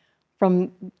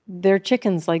from their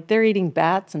chickens, like they're eating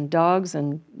bats and dogs,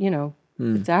 and, you know,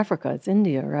 it's Africa, it's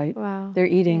India, right? Wow. They're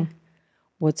eating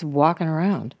what's walking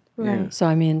around. Right. So,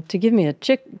 I mean, to give me a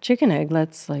chicken egg,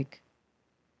 that's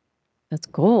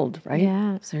gold, right?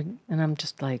 Yeah. So, and I'm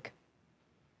just like,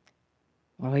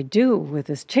 what do I do with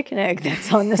this chicken egg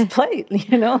that's on this plate?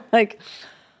 You know, like,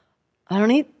 I don't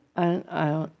eat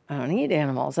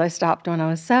animals. I stopped when I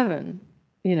was 7.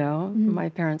 You know, my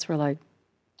parents were like,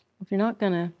 if you're not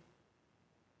gonna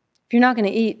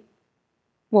eat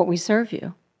what we serve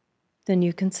you, then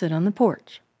you can sit on the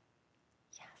porch.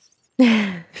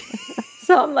 Yes.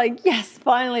 So I'm like, yes,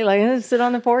 finally. Like, I sit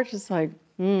on the porch. It's like,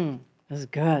 this is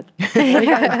good.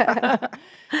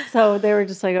 So they were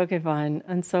just like, okay, fine.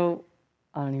 And so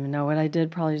I don't even know what I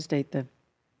did. Probably just ate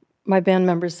my band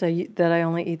members say that I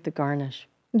only eat the garnish.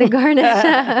 The garnish.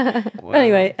 Wow.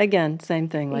 Anyway, again, same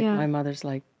thing. Like Yeah. my mother's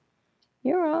like,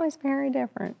 you're always very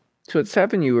different. So at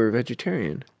 7, you were a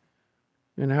vegetarian.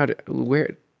 And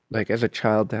like as a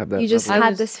child to have that You just level-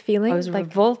 had this feeling? I was like,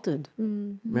 revolted.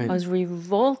 Right. I was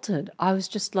revolted. I was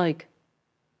just like,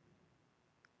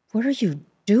 what are you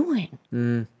doing?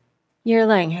 You're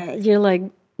like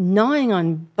gnawing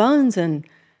on bones, and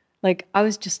like I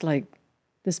was just like,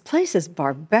 this place is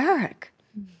barbaric.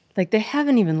 Like they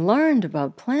haven't even learned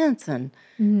about plants, and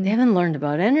they haven't learned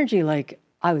about energy. Like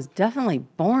I was definitely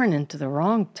born into the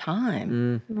wrong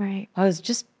time. right. I was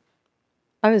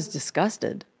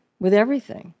disgusted with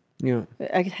everything. Yeah.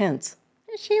 Hence,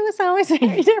 she was always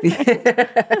very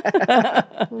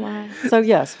different. Wow. So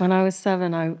yes, when I was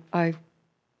 7, I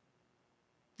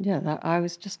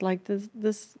was just like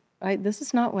this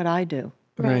is not what I do.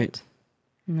 Right.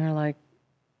 And they're like,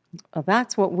 oh,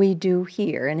 that's what we do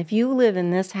here. And if you live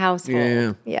in this household,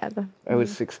 Yeah. Yeah. I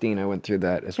was 16. I went through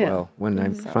that as Yeah. well when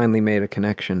I finally made a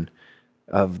connection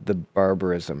of the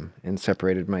barbarism and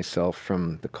separated myself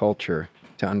from the culture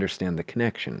to understand the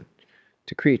connection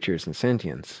to creatures and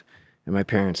sentience. And my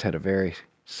parents had a very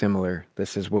similar,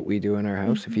 this is what we do in our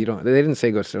house. If you don't, they didn't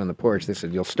say go sit on the porch. They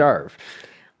said, you'll starve.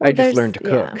 I just there's- learned to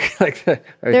cook. yeah. like that.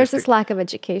 There's this lack of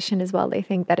education as well. They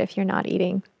think that if you're not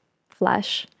eating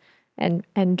flesh and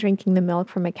drinking the milk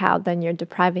from a cow, then you're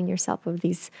depriving yourself of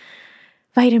these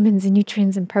vitamins and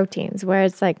nutrients and proteins. Where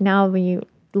it's like now when you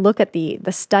look at the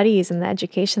studies and the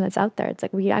education that's out there, it's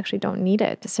like we actually don't need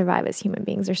it to survive as human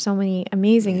beings. There's so many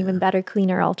amazing, even better,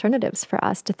 cleaner alternatives for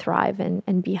us to thrive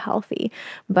and be healthy.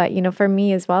 But, for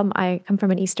me as well, I come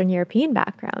from an Eastern European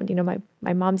background.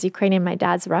 My mom's Ukrainian, my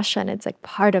dad's Russian. It's like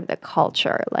part of the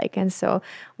culture. And so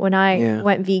when I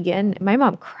went vegan, my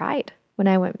mom cried when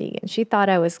I went vegan. She thought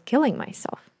I was killing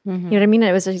myself. You know what I mean?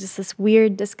 It was just this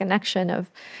weird disconnection of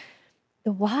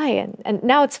the why. And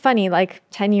now it's funny, like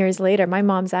 10 years later, my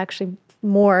mom's actually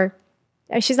more,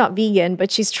 she's not vegan, but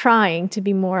she's trying to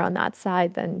be more on that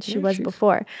side than she was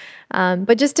before.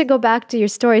 But just to go back to your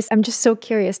stories, I'm just so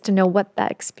curious to know what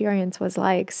that experience was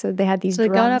like. So they had these So they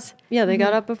got up, drums. they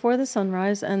got up before the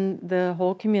sunrise, and the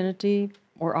whole community,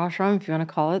 or ashram, if you want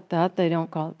to call it that, they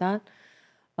don't call it that.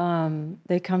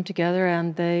 They come together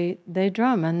and they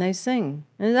drum and they sing,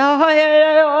 and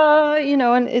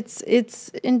and it's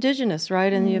indigenous,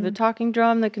 right? And you have a talking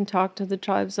drum that can talk to the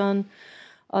tribes on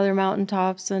other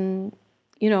mountaintops, and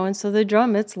and so they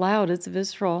drum. It's loud, it's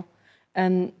visceral,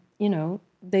 and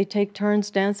they take turns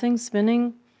dancing,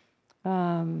 spinning.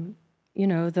 The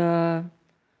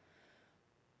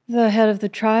head of the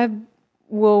tribe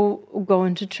will go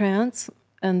into trance,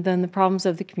 and then the problems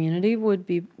of the community will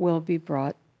be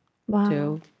brought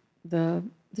to the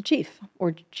chief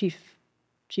or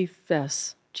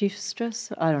chiefstress.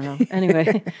 I don't know.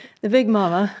 Anyway, the big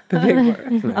mama. The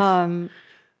big part.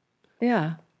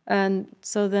 Yeah, and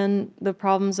so then the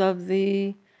problems of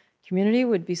the community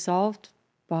would be solved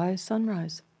by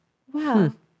sunrise.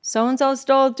 Wow. So and so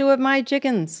stole 2 of my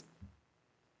chickens.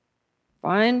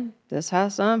 Fine, this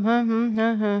has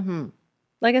some.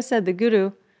 Like I said, the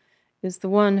guru is the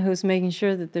one who's making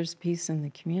sure that there's peace in the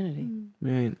community.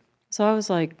 Right. So I was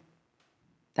like,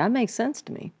 that makes sense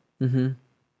to me. Mm-hmm.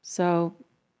 So,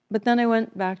 but then I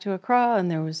went back to Accra,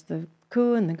 and there was the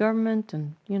coup in the government,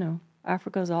 and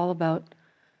Africa's all about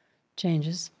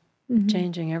changes,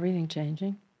 changing, everything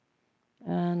changing.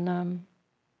 And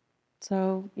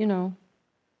so,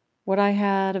 what I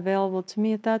had available to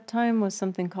me at that time was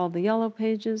something called the Yellow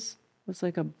Pages. It was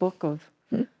like a book of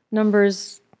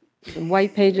numbers. The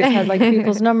white pages had like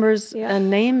people's numbers and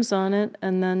names on it,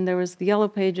 and then there was the Yellow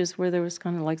Pages where there was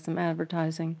kind of like some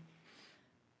advertising.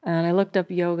 And I looked up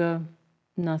yoga,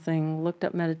 nothing. Looked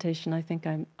up meditation. I think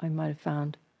I might have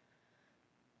found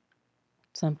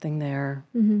something there.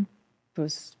 It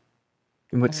was.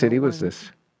 In what city was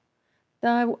this?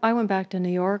 I went back to New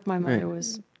York. My mother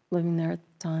was living there at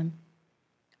the time.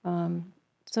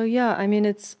 So yeah, I mean,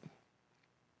 it's.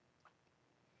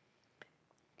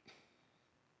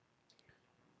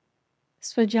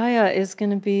 Svadhyaya is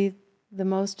going to be the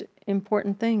most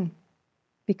important thing,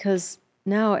 because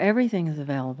now everything is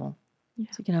available. Yeah.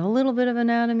 So you can have a little bit of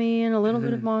anatomy and a little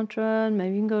bit of mantra, and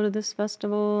maybe you can go to this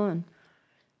festival, and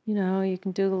you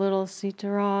can do a little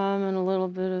sitaram and a little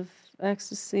bit of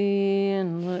ecstasy,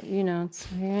 and it's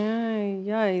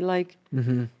like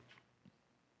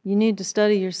you need to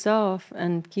study yourself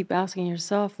and keep asking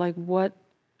yourself, like,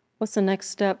 what's the next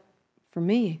step for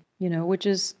me? Which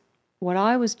is what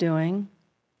I was doing.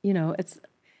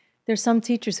 There's some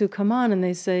teachers who come on and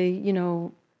they say,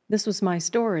 this was my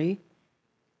story,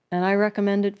 and I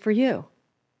recommend it for you.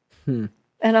 And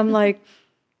I'm like,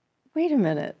 wait a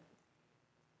minute.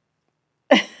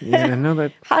 Yeah, I know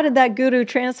that. How did that guru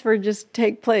transfer just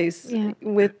take place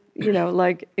with,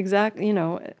 exactly,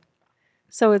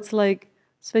 So it's like,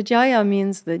 Svadhyaya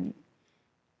means that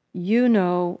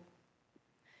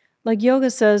like yoga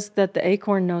says that the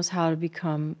acorn knows how to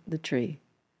become the tree.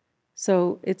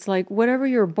 So it's like whatever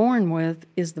you're born with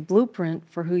is the blueprint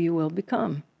for who you will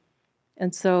become.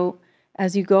 And so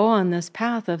as you go on this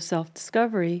path of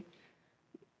self-discovery,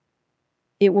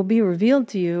 it will be revealed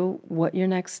to you what your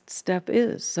next step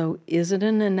is. So is it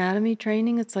an anatomy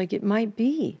training? It's like it might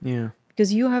be. Yeah.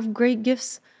 Because you have great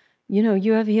gifts.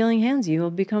 You have healing hands.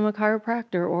 You'll become a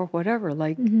chiropractor or whatever.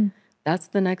 Like, that's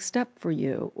the next step for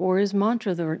you. Or is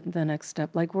mantra the next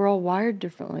step? Like, we're all wired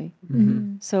differently.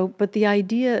 So, but the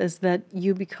idea is that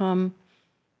you become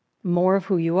more of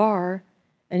who you are,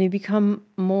 and you become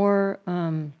more,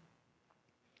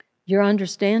 your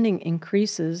understanding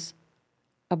increases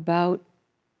about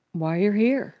why you're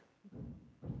here.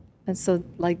 And so,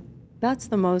 like, that's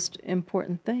the most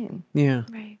important thing. Yeah.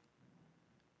 Right.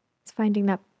 It's finding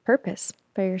that purpose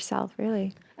for yourself,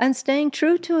 really. And staying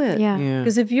true to it. Yeah.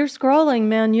 Because if you're scrolling,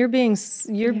 man, you're being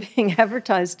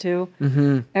advertised to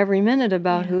every minute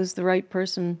about who's the right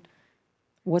person,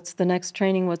 what's the next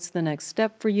training, what's the next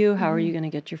step for you, how are you going to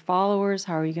get your followers,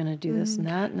 how are you going to do this and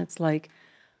that. And it's like,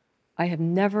 I've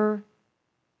never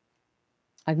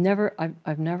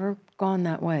gone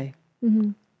that way.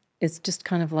 It's just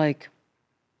kind of like,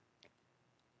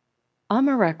 I'm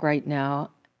a wreck right now,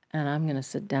 and I'm going to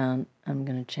sit down, I'm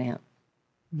going to chant.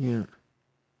 Yeah.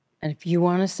 And if you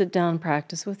want to sit down and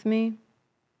practice with me,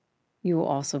 you will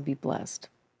also be blessed.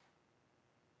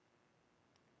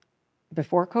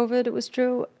 Before COVID, it was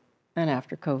true, and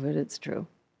after COVID, it's true.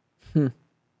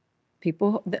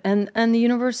 People, and the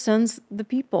universe sends the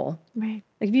people. Right.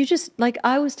 Like if you just, like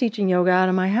I was teaching yoga out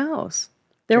of my house.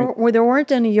 There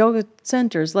weren't any yoga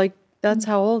centers. Like that's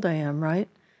how old I am, right?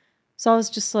 So I was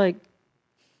just like,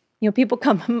 people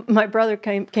come. My brother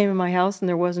came in my house, and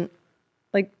there wasn't,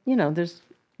 there's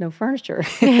no furniture.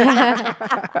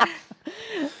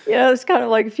 It's kind of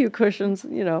like a few cushions.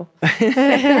 We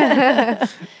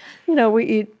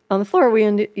eat on the floor.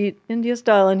 We eat India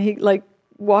style, and he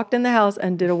walked in the house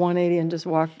and did a 180 and just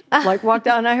walked out.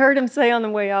 And I heard him say on the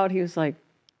way out, he was like,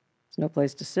 "There's no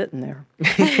place to sit in there."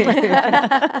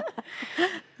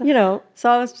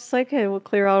 So I was just like, "Hey, we'll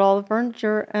clear out all the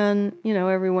furniture, and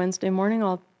every Wednesday morning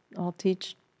I'll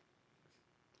teach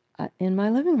in my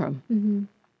living room."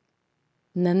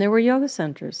 And then there were yoga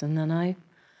centers, and then I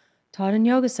taught in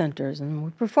yoga centers, and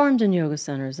we performed in yoga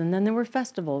centers, and then there were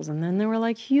festivals, and then there were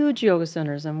like huge yoga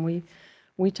centers, and we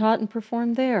taught and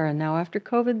performed there. And now after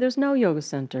COVID, there's no yoga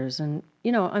centers, and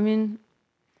the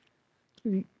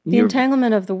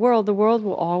entanglement of the world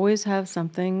will always have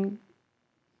something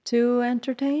to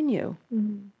entertain you.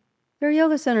 There are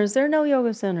yoga centers, there are no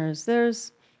yoga centers,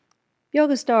 there's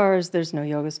yoga stars, there's no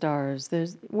yoga stars,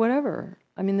 there's whatever.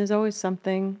 There's always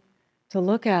something to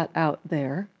look at out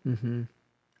there. And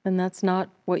that's not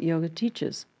what yoga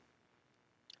teaches.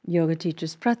 Yoga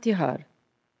teaches pratyahar.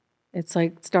 It's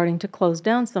like starting to close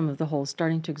down some of the holes,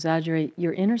 starting to exaggerate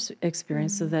your inner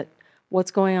experience so that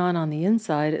what's going on the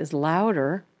inside is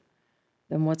louder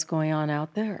than what's going on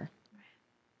out there.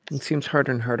 It seems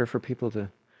harder and harder for people to...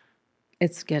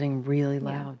 It's getting really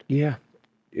loud. Yeah.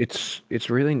 It's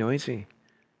really noisy.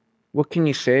 What can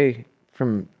you say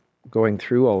from going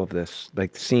through all of this,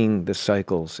 like seeing the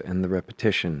cycles and the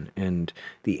repetition and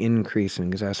the increase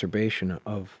and exacerbation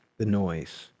of the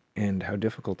noise and how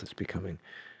difficult it's becoming?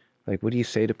 Like, what do you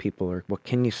say to people, or what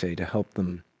can you say to help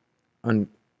them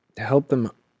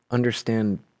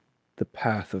understand the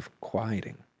path of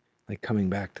quieting, like coming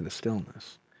back to the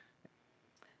stillness?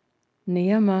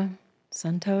 Niyama,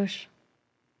 santosh.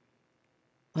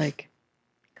 Like,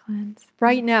 Cleanse.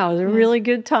 Right now is a really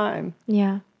good time.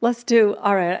 Yeah. Let's do,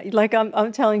 all right. Like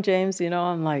I'm telling James,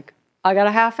 I'm like, I got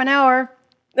a half an hour.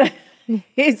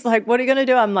 He's like, what are you going to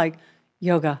do? I'm like,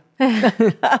 yoga.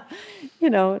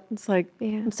 It's like,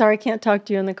 I'm sorry, I can't talk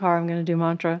to you in the car. I'm going to do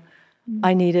mantra.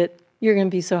 I need it. You're going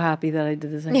to be so happy that I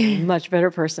did this. I'm a much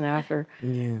better person after.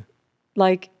 Yeah.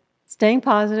 Like staying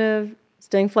positive,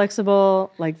 staying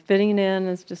flexible, like fitting it in.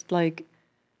 It's just like,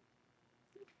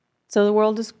 so the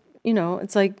world is,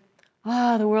 it's like,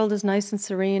 the world is nice and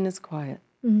serene. It's quiet.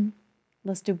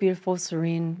 Let's do beautiful,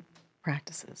 serene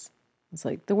practices. It's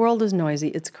like, the world is noisy,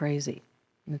 it's crazy.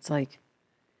 And it's like,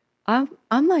 I'm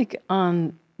like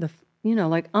on the,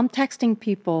 like I'm texting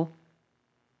people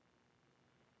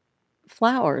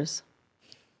flowers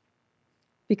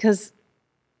because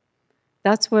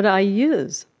that's what I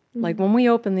use. Like when we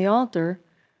open the altar,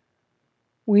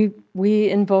 we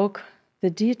invoke the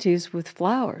deities with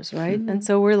flowers, right? And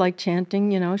so we're like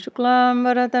chanting, Shuklam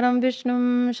Varataram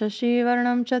Vishnum Shashi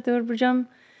Varanam Chaturbhujam.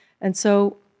 And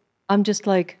so I'm just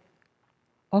like,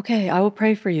 okay, I will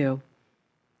pray for you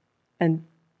and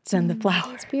send the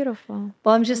flower. It's beautiful.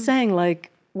 Well, I'm just saying, like,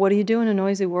 what do you do in a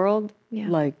noisy world? Yeah.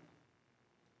 Like,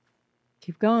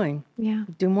 keep going. Yeah.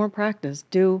 Do more practice.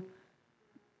 Do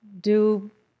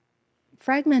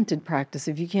fragmented practice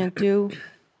if you can't do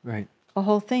Right. a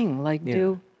whole thing. Like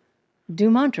Yeah. do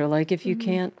mantra. Like if you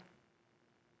can't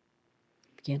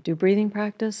do breathing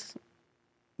practice,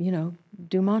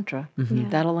 do mantra. Yeah.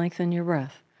 That'll lengthen your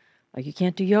breath. Like you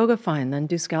can't do yoga, fine, then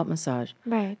do scalp massage.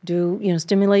 Right. Do,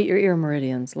 stimulate your ear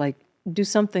meridians. Like do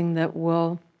something that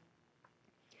will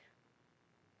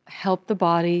help the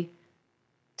body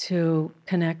to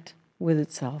connect with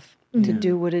itself, to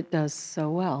do what it does so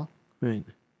well. Right.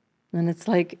 And it's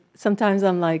like, sometimes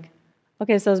I'm like,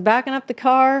 okay, so I was backing up the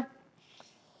car.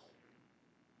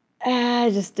 I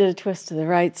just did a twist to the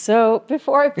right. So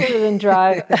before I put it in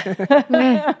drive,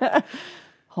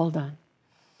 hold on.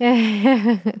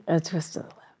 A twist to the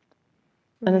left.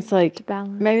 And it's like,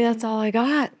 balance. maybe that's all I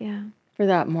got Yeah. for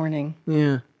that morning.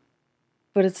 Yeah.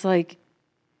 But it's like,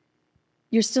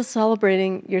 you're still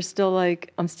celebrating. You're still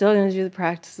like, I'm still going to do the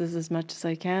practices as much as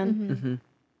I can.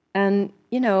 And,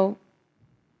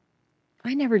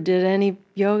 I never did any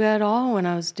yoga at all when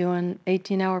I was doing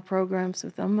 18-hour programs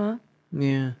with Amma.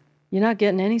 Yeah. You're not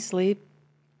getting any sleep.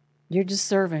 You're just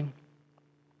serving.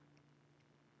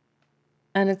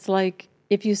 And it's like,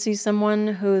 if you see someone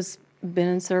who's been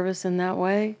in service in that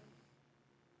way,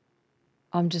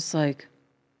 I'm just like,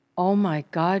 oh my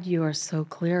God, you are so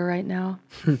clear right now.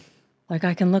 Like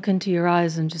I can look into your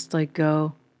eyes and just like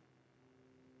go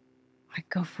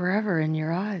forever in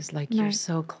your eyes. Like you're Right.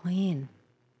 so clean.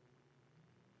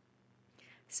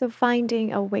 So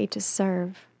finding a way to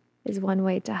serve is one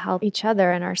way to help each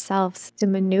other and ourselves to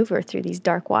maneuver through these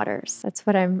dark waters. That's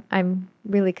what I'm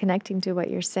really connecting to what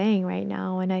you're saying right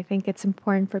now. And I think it's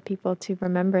important for people to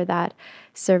remember that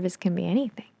service can be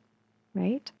anything,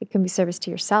 right? It can be service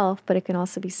to yourself, but it can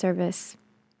also be service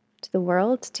to the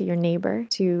world, to your neighbor,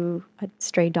 to a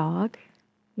stray dog.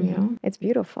 It's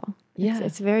beautiful. Yeah.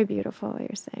 It's very beautiful what you're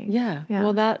saying. Yeah. Yeah.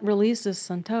 Well, that releases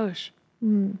santosh.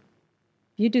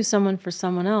 You do someone for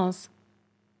someone else,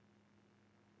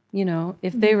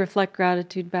 if they reflect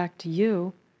gratitude back to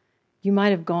you, you might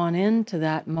have gone into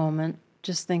that moment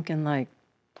just thinking like,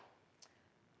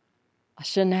 I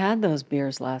shouldn't have had those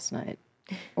beers last night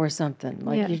or something.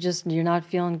 Like you're not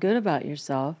feeling good about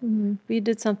yourself. But you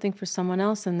did something for someone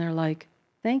else and they're like,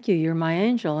 thank you, you're my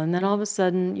angel. And then all of a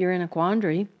sudden you're in a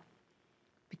quandary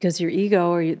because your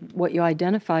ego or what you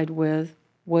identified with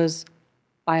was,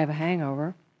 I have a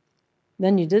hangover.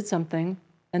 Then you did something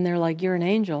and they're like, you're an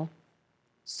angel.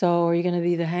 So are you going to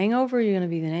be the hangover or are you going to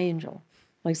be the angel?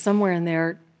 Like somewhere in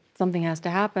there, something has to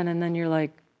happen. And then you're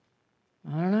like,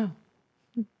 I don't know.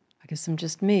 I guess I'm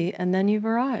just me. And then you've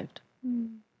arrived.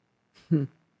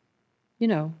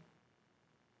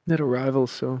 That arrival,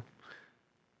 so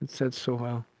it said so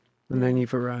well. And then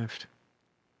you've arrived.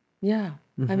 Yeah.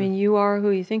 I mean, you are who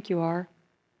you think you are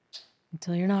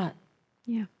until you're not.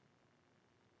 Yeah.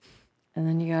 And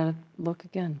then you got to look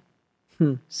again.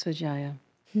 Svadhyaya.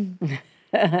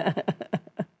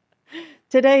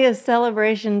 Today is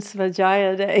Celebration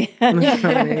Svadhyaya Day. That's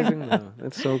amazing, though.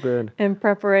 That's so good. In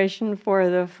preparation for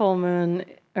the full moon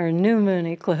or new moon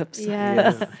eclipse.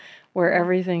 Yes. Where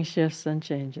everything shifts and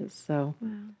changes. So,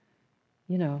 And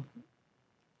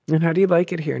how do you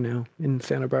like it here now in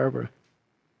Santa Barbara?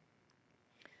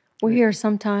 we're here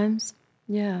sometimes.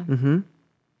 Yeah.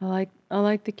 I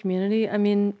like the community. I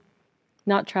mean,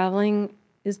 not traveling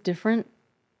is different.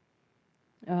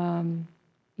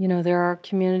 There are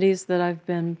communities that I've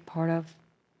been part of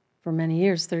for many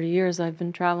years, 30 years I've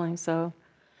been traveling. So,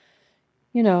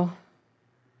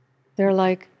 they're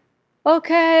like,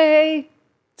 okay,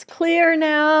 it's clear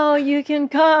now, you can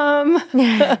come.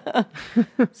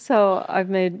 So I've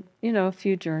made, a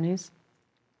few journeys.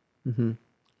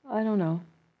 I don't know.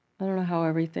 I don't know how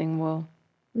everything will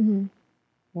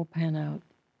pan out.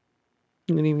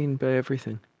 What do you mean by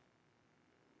everything?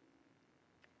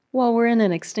 Well, we're in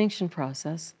an extinction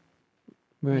process.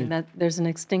 Right. I mean, there's an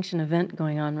extinction event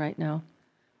going on right now.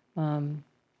 There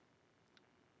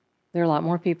are a lot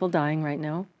more people dying right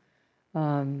now.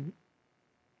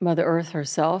 Mother Earth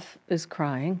herself is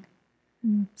crying.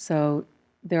 So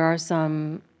there are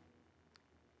some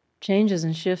changes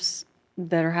and shifts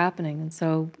that are happening. And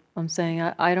so I'm saying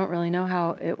I don't really know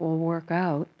how it will work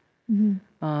out. You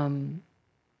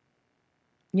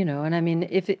know, and I mean,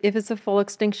 if it's a full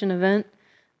extinction event,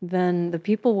 then the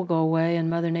people will go away and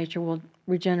Mother Nature will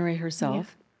regenerate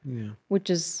herself, which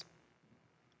is,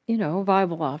 you know, a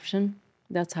viable option.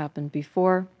 That's happened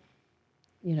before.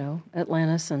 You know,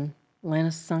 Atlantis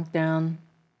sunk down.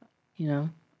 You know,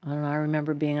 I don't know, I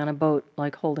remember being on a boat,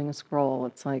 like holding a scroll.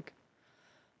 It's like,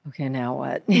 okay, now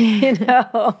what? You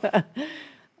know?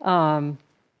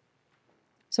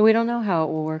 So we don't know how it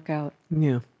will work out.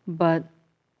 Yeah. But,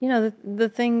 you know, the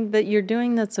thing that you're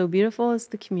doing that's so beautiful is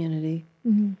the community.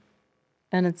 And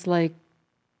it's like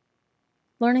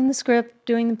learning the script,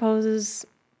 doing the poses,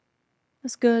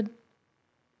 that's good.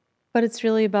 But it's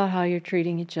really about how you're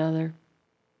treating each other.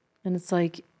 And it's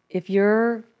like, if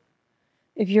you're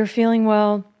feeling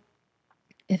well,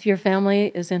 if your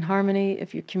family is in harmony,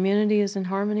 if your community is in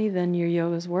harmony, then your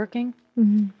yoga is working.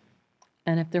 And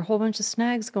if there are a whole bunch of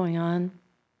snags going on,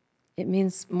 it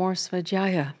means more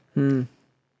Svadhyaya.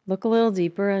 Look a little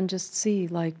deeper and just see,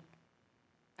 like,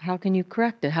 how can you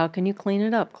correct it? How can you clean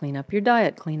it up? Clean up your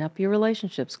diet, clean up your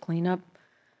relationships, clean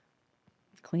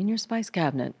your spice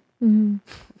cabinet,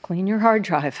 clean your hard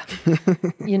drive.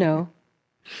 You know,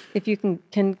 if you can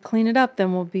clean it up,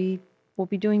 then we'll be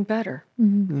doing better.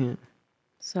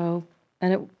 So,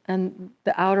 and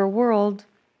the outer world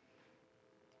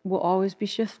will always be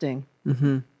shifting.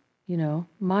 You know,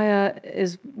 Maya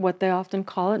is what they often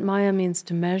call it. Maya means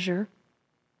to measure.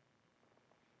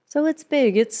 So it's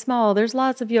big, it's small. There's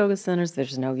lots of yoga centers.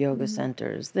 There's no yoga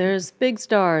centers. There's big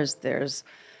stars. There's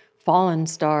fallen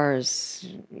stars.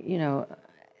 You know,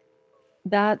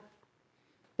 that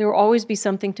there will always be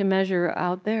something to measure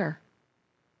out there.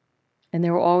 And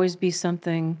there will always be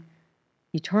something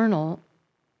eternal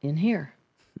in here.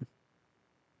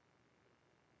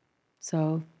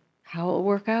 So how it will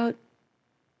work out?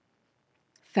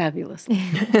 Fabulous.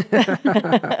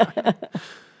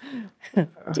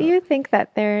 Do you think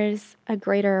that there's a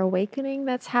greater awakening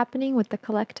that's happening with the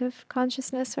collective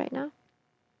consciousness right now?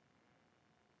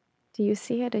 Do you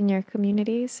see it in your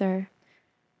communities, or?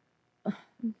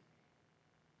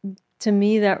 To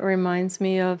me, that reminds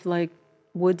me of like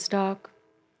Woodstock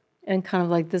and kind of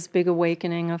like this big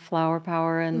awakening of flower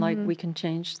power, and like we can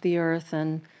change the earth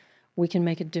and we can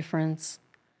make a difference,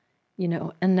 you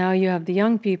know. And now you have the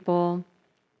young people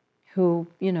who,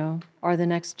 you know, are the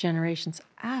next generations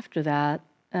after that.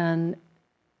 And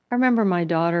I remember my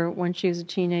daughter, when she was a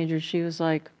teenager, she was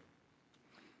like,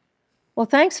 well,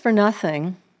 thanks for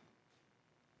nothing.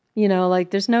 You know, like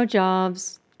there's no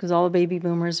jobs because all the baby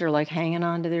boomers are like hanging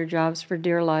on to their jobs for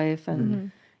dear life.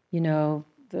 And, you know,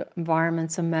 the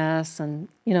environment's a mess. And,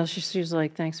 you know, she was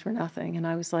like, thanks for nothing. And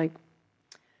I was like,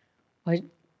 well,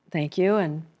 thank you.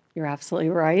 And you're absolutely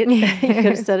right. You could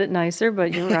have said it nicer,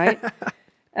 but you're right.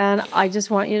 And I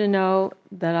just want you to know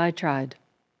that I tried.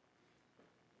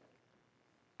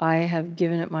 I have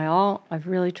given it my all. I've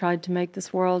really tried to make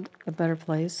this world a better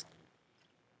place.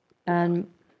 And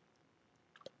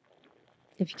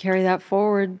if you carry that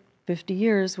forward 50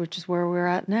 years, which is where we're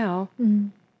at now,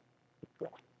 you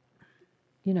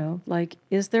know, like,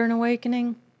 is there an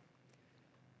awakening?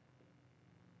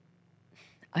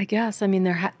 I guess. I mean,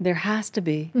 there has to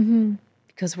be,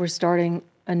 because we're starting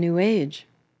a new age.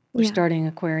 We're starting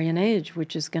Aquarian age,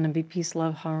 which is going to be peace,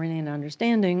 love, harmony, and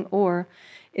understanding, or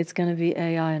it's going to be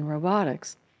AI and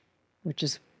robotics, which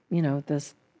is, you know,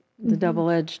 the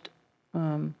double-edged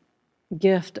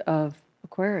gift of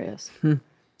Aquarius.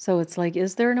 So it's like,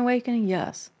 is there an awakening?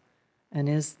 Yes. And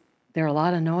is there a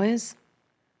lot of noise?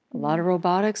 A lot of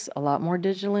robotics, a lot more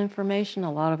digital information,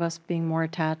 a lot of us being more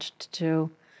attached to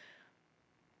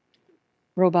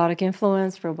robotic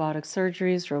influence, robotic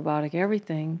surgeries, robotic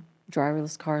everything,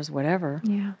 driverless cars, whatever.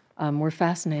 We're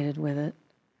fascinated with it.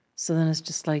 So then it's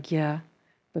just like,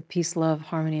 but peace, love,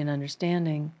 harmony, and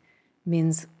understanding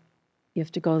means you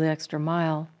have to go the extra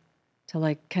mile to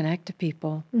like connect to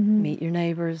people, meet your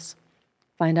neighbors,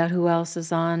 find out who else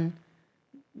is on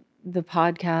the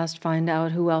podcast, find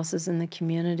out who else is in the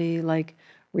community, like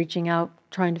reaching out,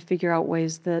 trying to figure out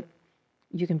ways that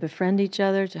you can befriend each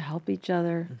other, to help each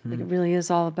other. Like it really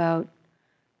is all about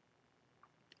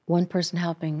one person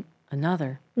helping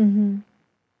another. And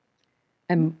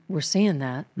we're seeing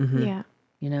that.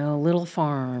 You know, little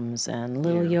farms and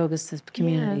little yoga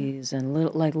communities and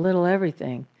little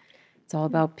everything. It's all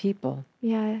about people.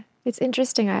 Yeah, it's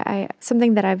interesting. I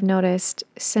something that I've noticed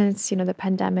since, you know, the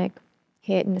pandemic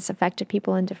hit and it's affected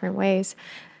people in different ways.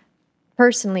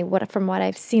 personally, from what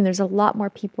I've seen, there's a lot more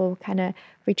people kind of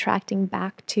retracting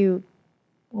back to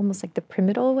almost like the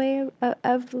primitive way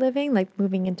of living, like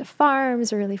moving into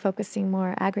farms or really focusing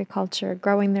more agriculture,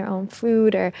 growing their own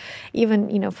food, or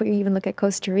even, if we even look at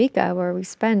Costa Rica, where we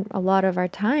spend a lot of our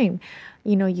time,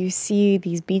 you see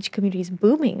these beach communities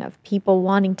booming of people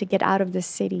wanting to get out of the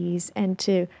cities and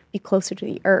to be closer to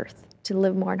the earth, to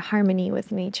live more in harmony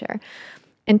with nature.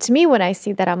 And to me, when I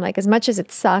see that, I'm like, as much as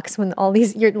it sucks when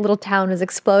your little town is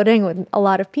exploding with a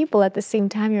lot of people, at the same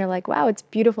time, you're like, wow, it's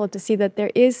beautiful to see that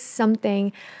there is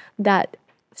something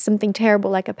terrible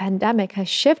like a pandemic has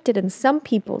shifted in some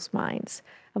people's minds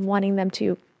of wanting them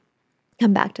to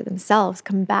come back to themselves,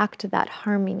 come back to that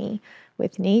harmony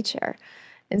with nature.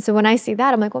 And so when I see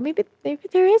that, I'm like, well, maybe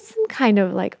there is some kind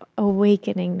of like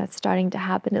awakening that's starting to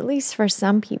happen, at least for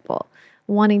some people,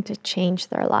 wanting to change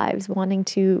their lives, wanting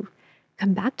to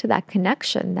come back to that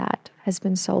connection that has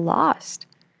been so lost,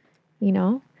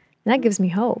 and that gives me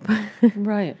hope.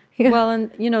 Right. Yeah. Well,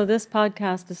 and this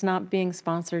podcast is not being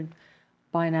sponsored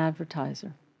by an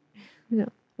advertiser. No.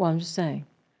 Well, I'm just saying.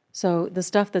 So the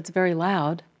stuff that's very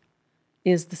loud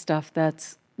is the stuff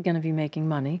that's going to be making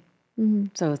money. Mm-hmm.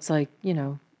 So it's like,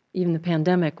 even the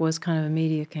pandemic was kind of a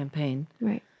media campaign.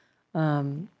 Right.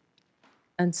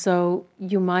 And so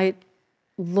you might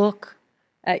look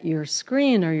at your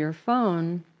screen or your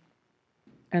phone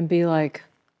and be like,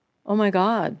 oh my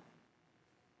God,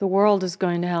 the world is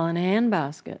going to hell in a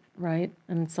handbasket, right?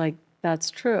 And it's like,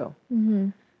 that's true. Mm-hmm.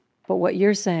 But what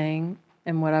you're saying,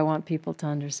 and what I want people to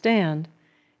understand,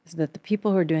 is that the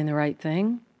people who are doing the right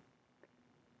thing,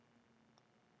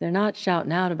 they're not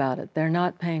shouting out about it. They're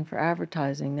not paying for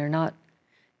advertising. They're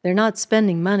not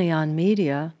spending money on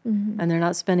media, and they're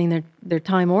not spending their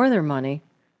time or their money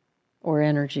or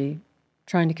energy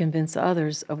trying to convince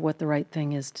others of what the right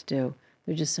thing is to do.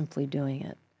 They're just simply doing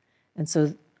it. And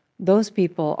so those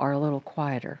people are a little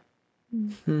quieter.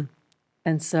 Mm-hmm.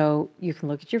 And so you can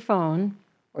look at your phone,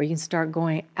 or you can start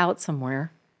going out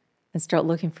somewhere and start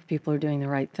looking for people who are doing the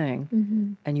right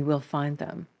thing, and you will find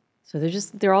them. So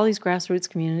there are all these grassroots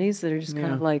communities that are just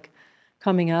kind of like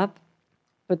coming up,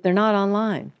 but they're not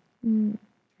online. Mm.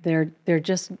 They're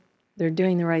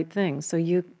doing the right thing. So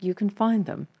you can find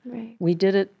them. Right. We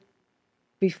did it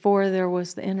before there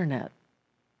was the internet.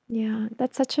 Yeah,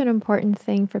 that's such an important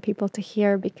thing for people to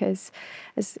hear, because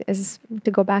as to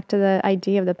go back to the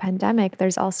idea of the pandemic,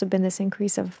 there's also been this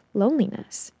increase of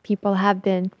loneliness. People have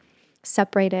been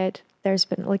separated. There's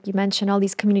been, like you mentioned, all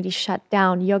these communities shut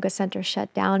down, yoga centers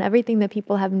shut down. Everything that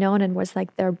people have known and was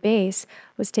like their base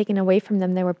was taken away from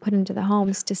them. They were put into the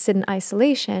homes to sit in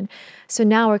isolation. So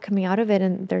now we're coming out of it,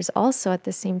 and there's also at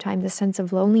the same time the sense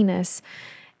of loneliness,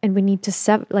 and we need to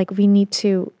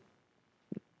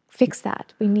fix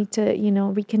that. We need to,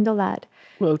 rekindle that.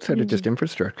 Well, outside of just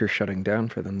infrastructure shutting down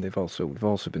for them, we've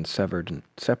also been severed and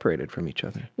separated from each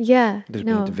other. Yeah, There's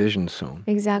been a division zone,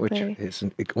 exactly, which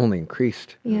it only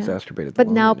increased, exacerbated. But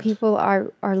now people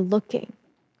are looking,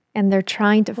 and they're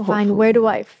trying to find, where do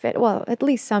I fit? Well, at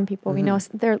least some people we know,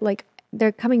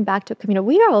 they're coming back to a community.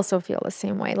 We also feel the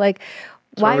same way. Like,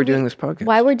 why we're doing this podcast.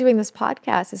 Why we're doing this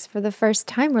podcast is for the first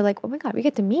time we're like, oh my God, we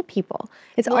get to meet people.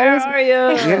 Where are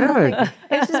you? Yeah.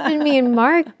 It's just been me and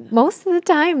Mark most of the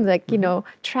time, like,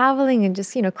 traveling and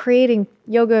just, creating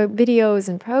yoga videos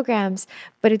and programs.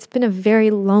 But it's been a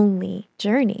very lonely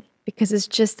journey because it's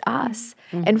just us.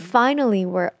 Mm-hmm. And finally,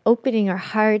 we're opening our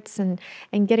hearts and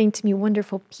getting to meet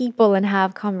wonderful people and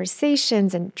have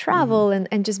conversations and travel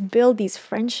and just build these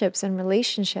friendships and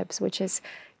relationships, which is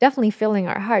definitely filling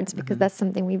our hearts, because that's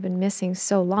something we've been missing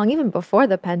so long. Even before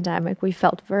the pandemic, we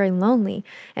felt very lonely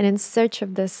and in search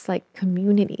of this like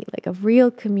community, like a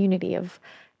real community of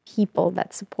people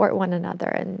that support one another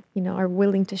and, are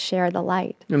willing to share the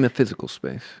light. In the physical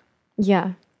space.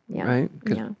 Yeah. Right?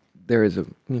 Because there is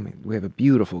we have a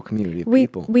beautiful community of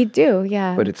people. We do,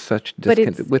 yeah. But it's such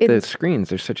with the screens,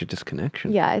 there's such a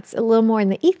disconnection. Yeah, it's a little more in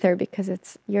the ether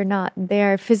because you're not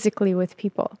there physically with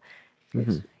people.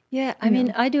 Mm-hmm. Yeah, I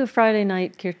mean, I do a Friday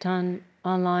night kirtan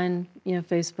online,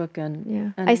 Facebook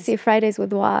and I see Fridays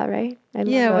with Wa, right? I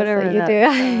love whatever that you do.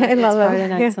 I love Friday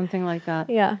night, Yeah. something like that.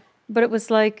 Yeah. But it was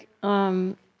like,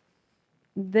 we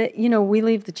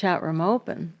leave the chat room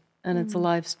open, and it's a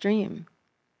live stream.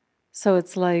 So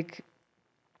it's like,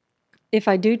 if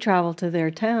I do travel to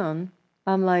their town,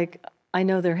 I'm like, I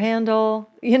know their handle,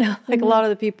 like a lot of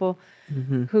the people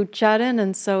who chat in.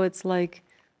 And so it's like,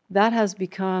 that has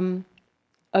become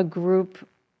a group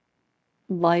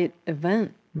light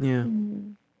event. Yeah.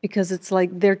 Because it's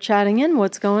like they're chatting in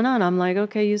what's going on. I'm like,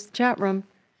 okay, use the chat room.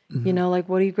 Like,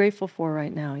 what are you grateful for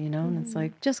right now? And it's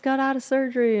like, just got out of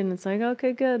surgery. And it's like,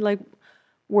 okay, good. Like,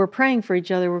 we're praying for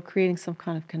each other, we're creating some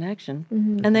kind of connection.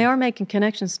 And they are making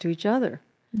connections to each other.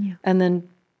 Yeah. And then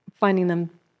finding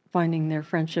their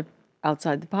friendship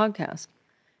outside the podcast.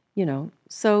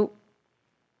 So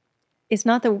it's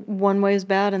not that one way is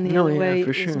bad and the other way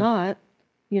is not,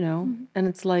 and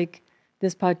it's like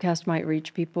this podcast might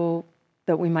reach people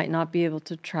that we might not be able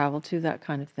to travel to, that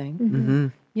kind of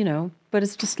thing, but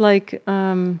it's just like,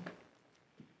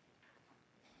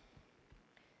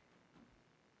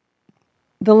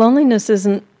 the loneliness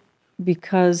isn't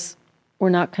because we're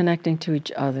not connecting to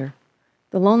each other.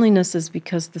 The loneliness is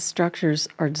because the structures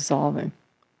are dissolving.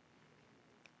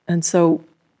 And so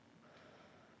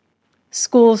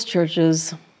schools,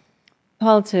 churches,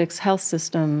 politics, health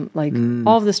system, like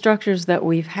all of the structures that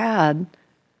we've had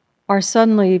are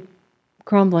suddenly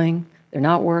crumbling. They're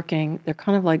not working. They're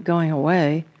kind of like going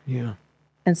away. Yeah.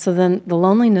 And so then the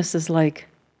loneliness is like,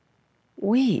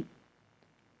 wait,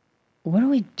 what are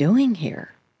we doing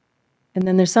here? And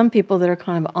then there's some people that are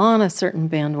kind of on a certain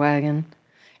bandwagon,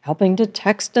 helping to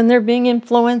text, and they're being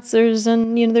influencers,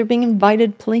 and they're being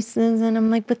invited places, and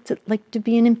I'm like, what's it like to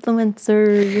be an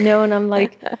influencer, and I'm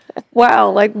like,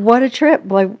 wow, like what a trip,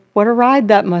 like what a ride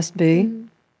that must be,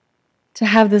 to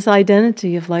have this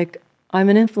identity of like, I'm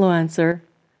an influencer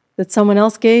that someone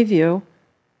else gave you,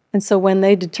 and so when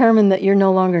they determine that you're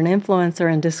no longer an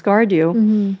influencer and discard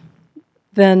you,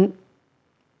 then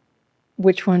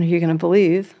which one are you going to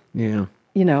believe? Yeah.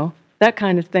 That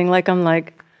kind of thing. Like, I'm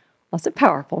like, well, it's a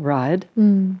powerful ride.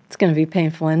 It's going to be a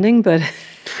painful ending, but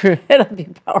it'll be a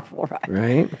powerful ride.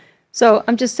 Right. So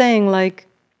I'm just saying, like,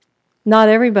 not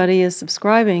everybody is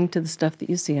subscribing to the stuff that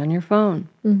you see on your phone.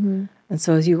 And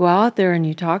so as you go out there and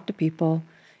you talk to people,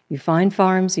 you find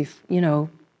farms, I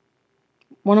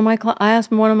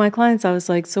asked one of my clients, I was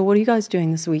like, so what are you guys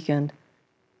doing this weekend?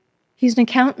 He's an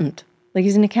accountant. Like,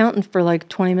 he's an accountant for like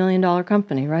 $20 million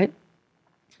company, right?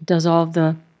 Does all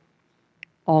the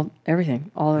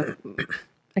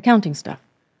accounting stuff.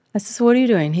 I said, so what are you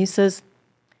doing? He says,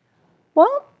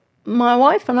 well, my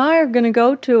wife and I are going to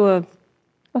go to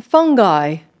a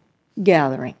fungi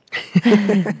gathering.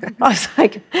 I was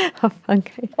like, A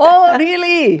fungi. oh,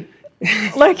 really?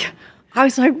 Like, I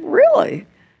was like, really?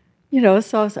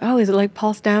 So I was like, oh, is it like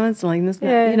Paul Stamets? Like this,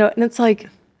 and and it's like,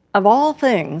 of all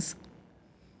things.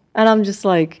 And I'm just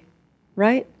like,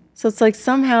 right? So it's like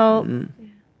somehow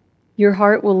your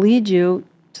heart will lead you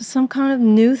to some kind of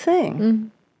new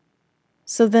thing.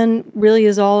 So then really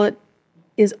all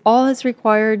that's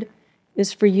required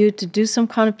is for you to do some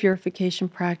kind of purification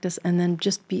practice and then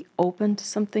just be open to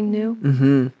something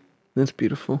new. That's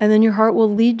beautiful. And then your heart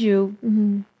will lead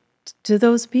you to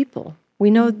those people. We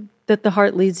know that the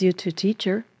heart leads you to a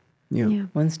teacher. Yeah.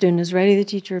 When the student is ready, the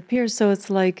teacher appears. So it's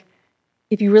like,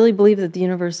 if you really believe that the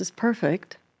universe is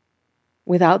perfect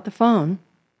without the phone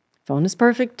is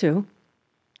perfect too,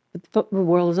 but the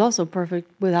world is also perfect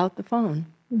without the phone.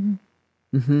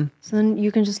 So then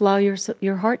you can just allow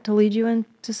your heart to lead you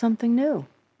into something new.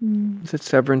 It's that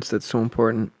severance that's so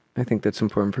important. I think that's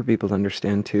important for people to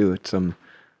understand too. It's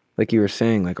like you were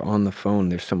saying, like on the phone,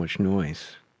 there's so much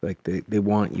noise. Like they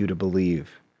want you to believe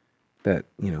that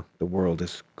the world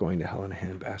is going to hell in a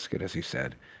handbasket, as you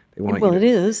said. They want it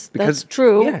is. That's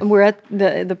true. Yeah. And we're at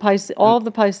the Pisces, all of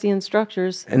the Piscean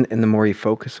structures. And the more you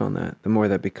focus on that, the more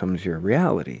that becomes your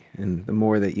reality, and the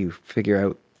more that you figure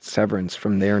out severance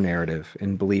from their narrative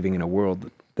and believing in a world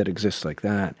that exists like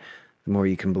that, the more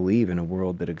you can believe in a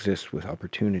world that exists with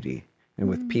opportunity and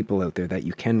with people out there that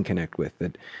you can connect with,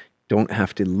 that don't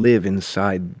have to live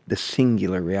inside the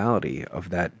singular reality of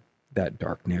that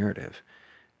dark narrative.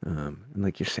 And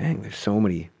like you're saying, there's so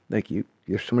many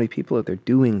people out there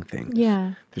doing things.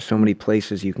 Yeah. There's so many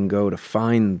places you can go to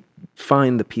find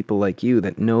the people like you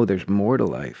that know there's more to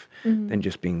life than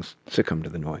just being succumb to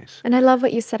the noise. And I love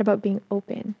what you said about being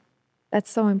open.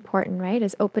 That's so important, right?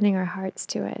 Is opening our hearts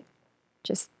to it.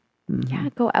 Just,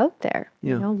 go out there.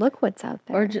 Yeah. Look what's out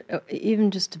there. Or even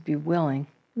just to be willing.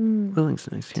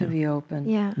 Willing's nice, to be open.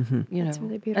 Yeah. That's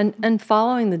really beautiful. And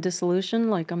following the dissolution,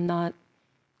 like I'm not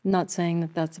saying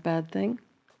that that's a bad thing.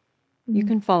 You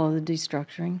can follow the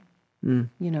destructuring,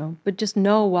 but just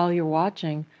know while you're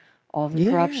watching all the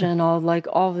corruption, all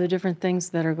the different things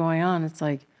that are going on. It's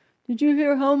like, did you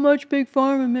hear how much Big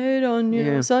Pharma made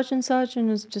on such and such?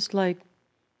 And it's just like,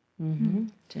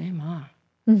 Jay-Ma.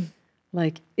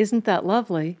 Like, isn't that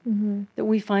lovely that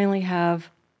we finally have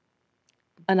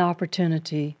an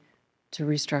opportunity to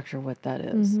restructure what that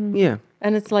is? Yeah.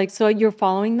 And it's like, so you're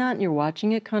following that and you're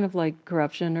watching it kind of like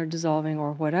corruption or dissolving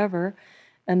or whatever.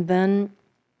 And then,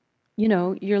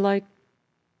 you're like,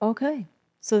 okay.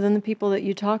 So then the people that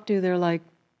you talk to, they're like,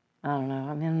 I don't know.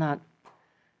 I mean,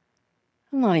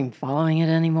 I'm not even following it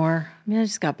anymore. I mean, I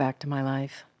just got back to my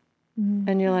life.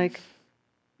 And you're like,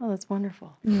 oh, that's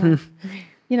wonderful. You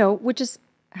know, which is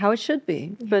how it should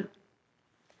be. But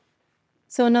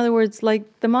so in other words,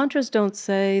 like the mantras don't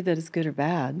say that it's good or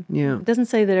bad. Yeah. It doesn't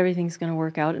say that everything's going to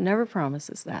work out. It never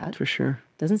promises that. For sure.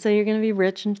 It doesn't say you're going to be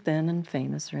rich and thin and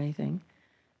famous or anything.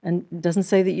 And it doesn't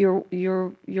say that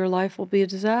your life will be a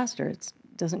disaster. It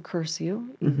doesn't curse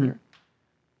you either.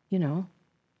 You know,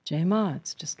 Jai Ma,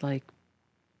 it's just like,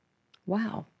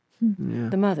 wow. Yeah.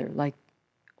 The mother, like,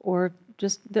 or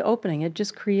just the opening. It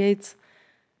just creates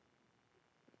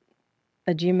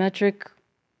a geometric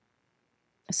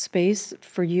space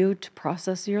for you to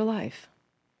process your life.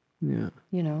 Yeah.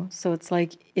 You know, so it's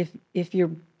like if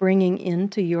you're bringing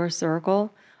into your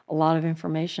circle a lot of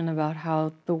information about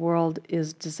how the world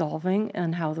is dissolving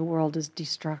and how the world is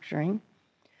destructuring,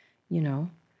 you know,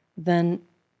 then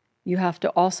you have to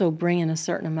also bring in a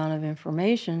certain amount of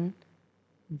information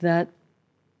that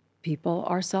people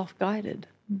are self-guided.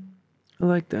 I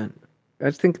like that.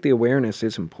 I think the awareness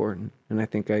is important. And I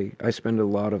think I spend a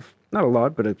lot of, not a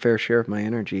lot, but a fair share of my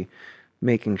energy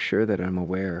making sure that I'm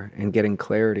aware and getting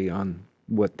clarity on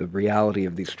what the reality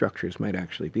of these structures might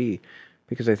actually be.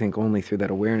 Because I think only through that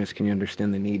awareness can you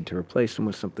understand the need to replace them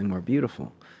with something more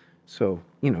beautiful. So,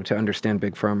 you know, to understand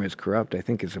Big Pharma is corrupt, I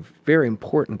think is a very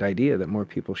important idea that more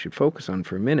people should focus on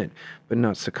for a minute, but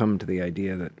not succumb to the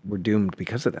idea that we're doomed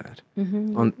because of that.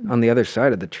 On the other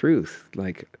side of the truth,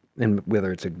 like, and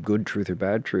whether it's a good truth or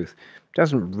bad truth,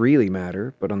 doesn't really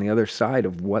matter, but on the other side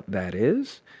of what that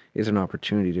is an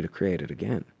opportunity to create it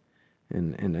again.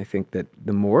 And I think that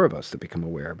the more of us that become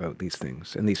aware about these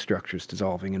things and these structures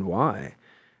dissolving and why,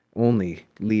 only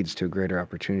leads to a greater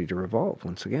opportunity to revolve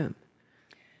once again.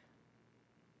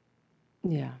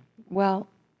 Yeah. Well,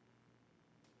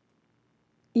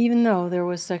 even though there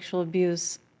was sexual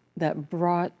abuse that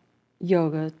brought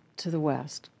yoga to the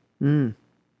West, even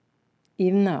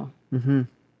though we're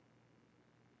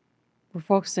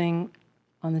focusing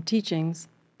on the teachings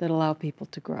that allow people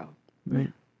to grow.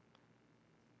 Right.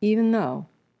 Even though,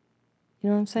 you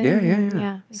know what I'm saying?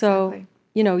 Yeah, So, exactly.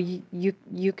 you know,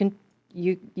 you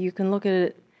can look at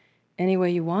it any way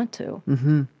you want to.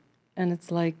 And it's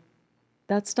like,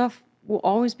 that stuff will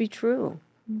always be true.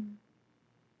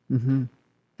 That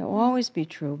will always be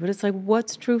true. But it's like,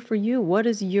 what's true for you?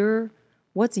 What's your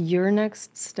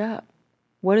next step?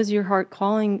 What is your heart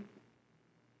calling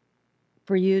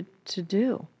for you to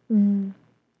do? And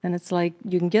it's like,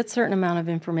 you can get certain amount of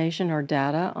information or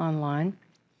data online.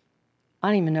 I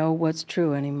don't even know what's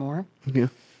true anymore. Yeah.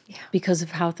 Because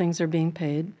of how things are being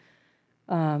paid.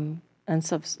 And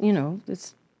stuff, you know,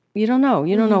 you don't know.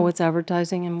 You don't know what's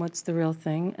advertising and what's the real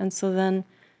thing. And so then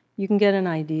you can get an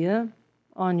idea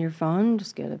on your phone,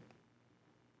 just get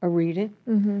a read it.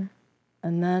 And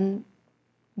then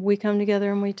we come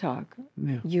together and we talk.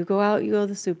 Yeah. You go out, you go to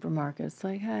the supermarket. It's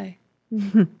like, hey,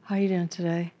 how you doing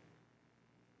today?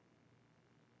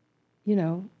 You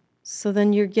know, so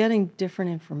then you're getting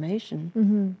different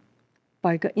information.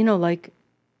 By, you know, like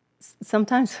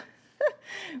sometimes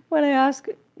when I ask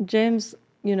James,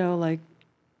 you know, like,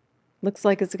 looks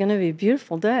like it's going to be a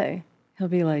beautiful day, he'll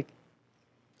be like,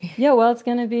 yeah, well, it's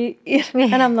going to be,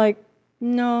 and I'm like,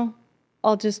 no,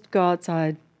 I'll just go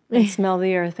outside and smell the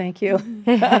air, thank you.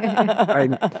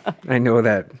 I know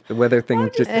that. The weather thing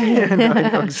just, I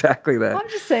know exactly that. I'm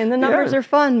just saying, the numbers are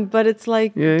fun, but it's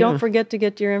like, Yeah, don't yeah. forget to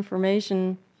get your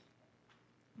information.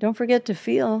 Don't forget to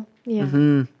feel, Yeah.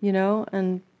 you know,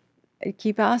 and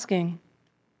keep asking.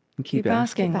 Keep Keep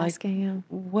asking. asking, like, Asking, yeah.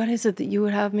 what is it that you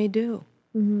would have me do?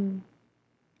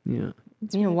 Yeah.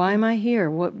 You know, why am I here?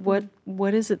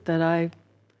 What is it that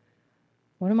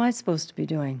what am I supposed to be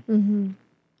doing?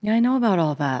 Yeah, I know about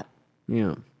all that.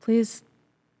 Yeah. Please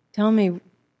tell me,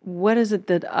 what is it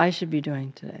that I should be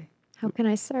doing today? How can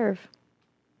I serve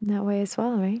in that way as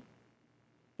well, right?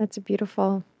 That's a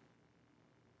beautiful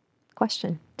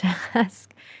question to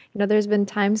ask. You know, there's been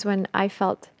times when I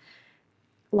felt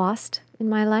lost in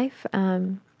my life,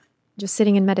 just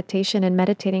sitting in meditation and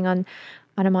meditating on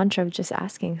a mantra of just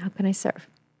asking, how can I serve?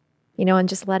 You know, and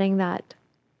just letting that,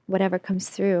 whatever comes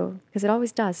through, because it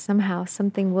always does, somehow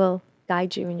something will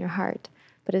guide you in your heart.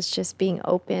 But it's just being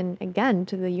open again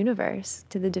to the universe,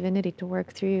 to the divinity to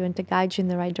work through you and to guide you in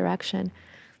the right direction.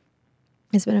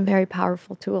 It's been a very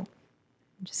powerful tool,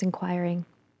 just inquiring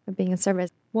of being in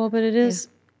service. Well, but it is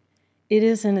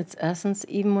in its essence,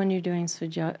 even when you're doing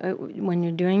Svadhyaya, when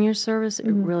you're doing your service,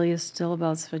 it really is still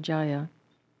about Svadhyaya.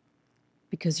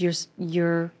 Because you're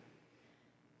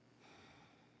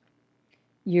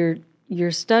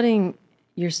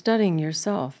studying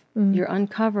yourself. You're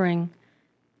uncovering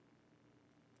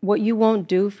what you won't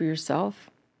do for yourself,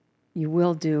 you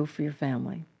will do for your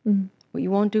family. What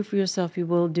you won't do for yourself, you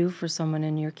will do for someone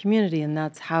in your community, and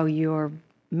that's how you're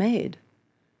made.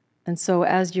 And so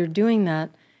as you're doing that,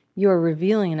 you're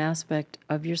revealing an aspect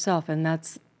of yourself, and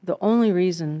that's the only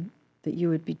reason that you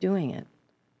would be doing it.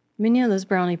 I mean, there's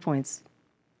brownie points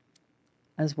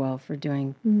as well for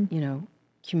doing,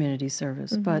 community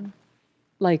service. But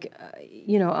like,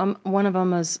 one of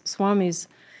them was Swamis.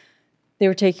 They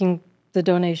were taking the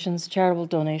donations, charitable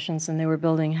donations, and they were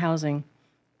building housing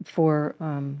for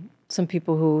some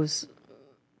people whose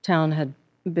town had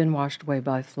been washed away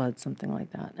by flood, something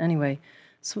like that. Anyway,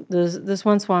 so this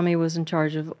one Swami was in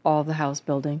charge of all the house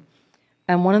building.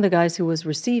 And one of the guys who was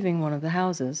receiving one of the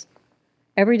houses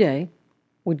every day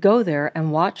would go there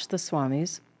and watch the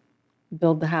Swamis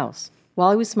build the house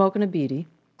while he was smoking a beedi,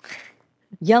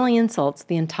 yelling insults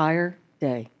the entire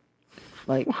day.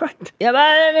 Like, what?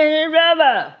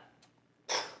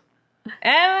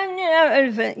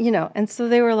 And so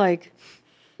they were like,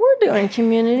 we're doing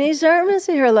community service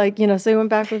here. Like, so they went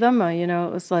back with Emma, it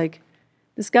was like,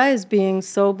 this guy is being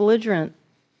so belligerent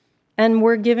and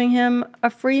we're giving him a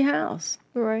free house.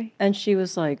 Right. And she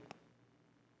was like,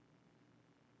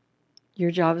 your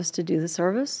job is to do the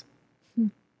service.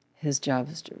 His job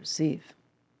is to receive.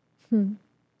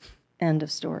 End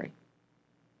of story.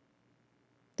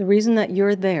 The reason that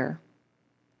you're there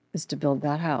is to build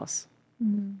that house.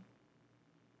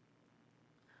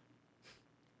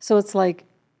 So it's like,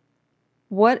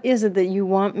 what is it that you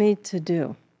want me to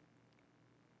do?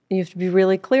 You have to be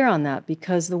really clear on that,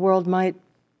 because the world might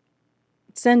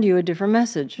send you a different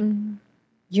message.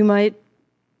 You might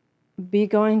be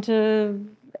going to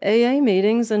AA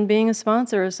meetings and being a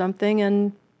sponsor or something,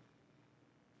 and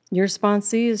your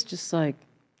sponsee is just like,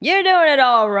 you're doing it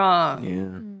all wrong.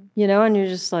 And you're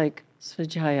just like,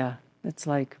 Svadhyaya. It's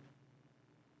like,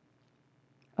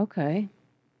 okay,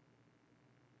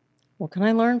 what can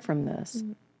I learn from this?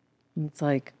 And it's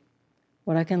like,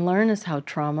 what I can learn is how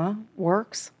trauma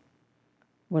works,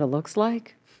 what it looks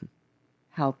like,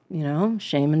 how,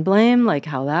 shame and blame, like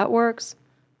how that works.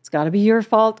 It's got to be your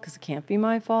fault because it can't be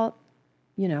my fault,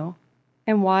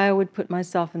 and why I would put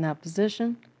myself in that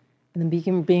position, and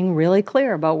then being really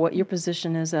clear about what your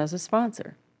position is as a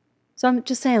sponsor. So I'm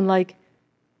just saying, like,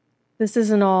 this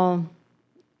isn't all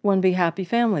one big happy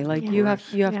family. Like, you have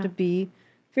to be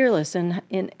fearless, and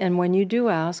when you do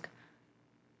ask,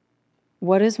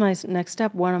 what is my next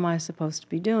step? What am I supposed to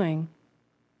be doing?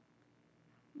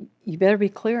 You better be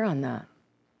clear on that,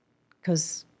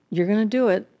 because you're going to do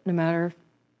it no matter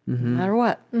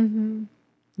what. And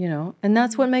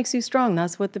that's what makes you strong.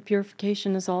 That's what the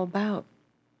purification is all about.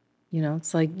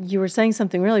 It's like you were saying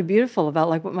something really beautiful about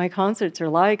like what my concerts are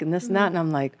like and this and that, and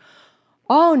I'm like,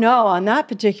 oh no, on that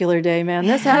particular day, man,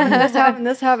 this happened, this happened,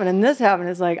 this happened, and this happened.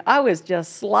 It's like I was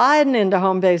just sliding into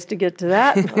home base to get to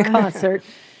that concert.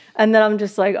 And then I'm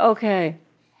just like, okay,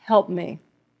 help me.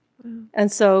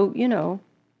 And so,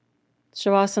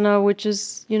 Shavasana, which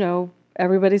is,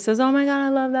 everybody says, oh my God, I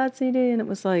love that CD. And it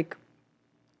was like,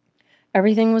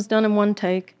 everything was done in one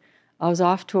take. I was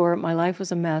off tour. My life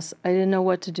was a mess. I didn't know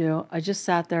what to do. I just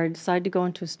sat there. I decided to go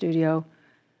into a studio.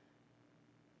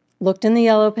 Looked in the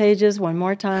yellow pages one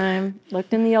more time.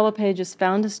 Looked in the yellow pages,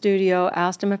 found a studio,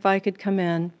 asked him if I could come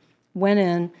in, went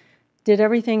in, did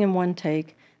everything in one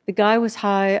take. The guy was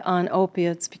high on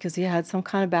opiates because he had some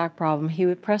kind of back problem. He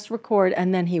would press record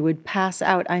and then he would pass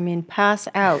out. I mean, pass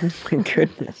out. My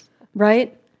goodness.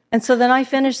 Right? And so then I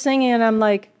finished singing and I'm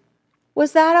like,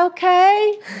 was that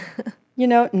okay?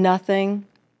 Nothing.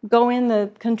 Go in the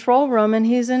control room and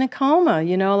he's in a coma,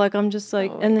 like I'm just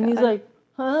like, and then he's like,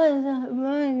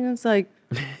 it's like,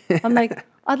 I'm like,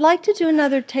 I'd like to do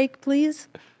another take, please.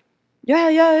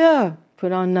 Yeah.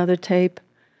 Put on another tape,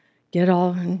 get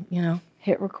all,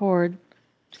 hit record.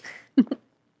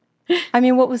 I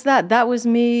mean, what was that? That was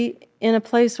me in a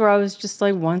place where I was just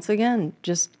like, once again,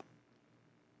 just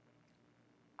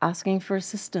asking for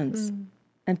assistance.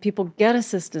 And people get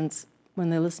assistance when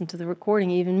they listen to the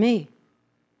recording, even me.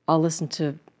 I'll listen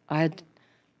to,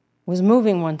 was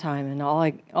moving one time and all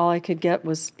I could get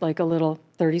was like a little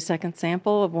 30-second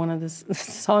sample of one of the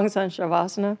songs on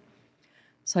Shavasana.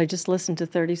 So I just listened to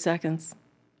 30 seconds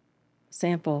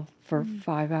sample for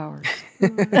 5 hours.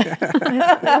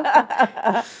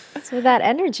 So that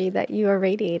energy that you are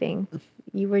radiating,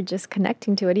 you were just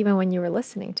connecting to it even when you were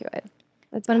listening to it.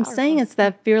 That's But powerful. I'm saying it's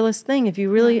that fearless thing. If you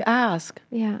really ask,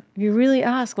 if you really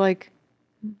ask, like,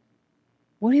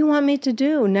 what do you want me to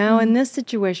do now in this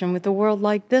situation, with the world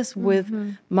like this, with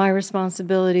my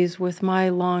responsibilities, with my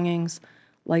longings?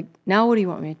 Like, now what do you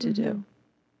want me to do?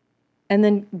 And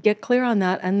then get clear on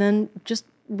that and then just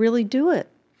really do it.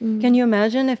 Can you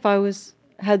imagine if I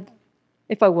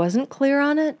wasn't clear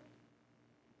on it?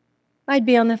 I'd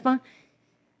be on the phone.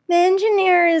 The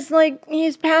engineer is like,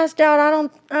 he's passed out. I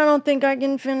don't think I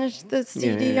can finish the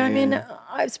CD. I mean,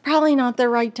 it's probably not the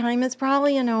right time. It's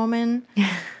probably an omen.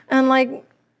 And like,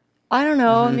 I don't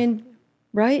know. I mean,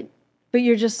 right? But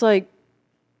you're just like,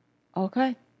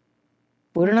 okay.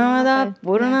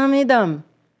 Purnamidam.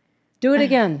 Do it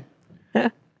again.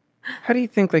 How do you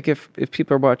think, like, if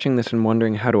people are watching this and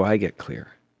wondering, how do I get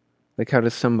clear? Like, how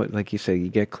does somebody, like you say, you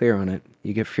get clear on it,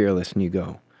 you get fearless, and you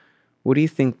go. What do you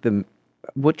think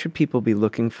what should people be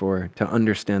looking for to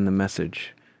understand the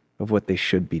message of what they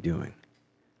should be doing?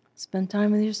 Spend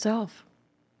time with yourself.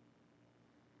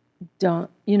 Don't,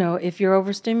 if you're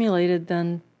overstimulated,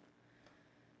 then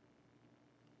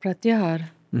pratyahar.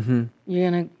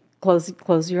 You're going to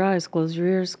close your eyes, close your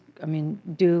ears. I mean,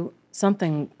 do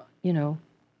something,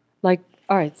 like,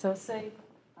 all right, so say,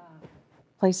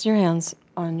 place your hands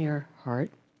on your heart.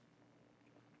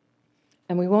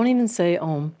 And we won't even say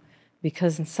Om,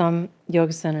 because in some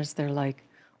yoga centers, they're like,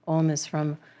 Om is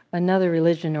from another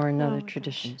religion or another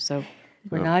tradition. So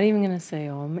we're not even going to say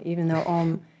Om, even though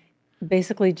Om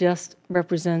basically just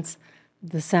represents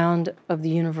the sound of the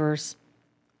universe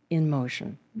in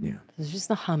motion. Yeah. It's just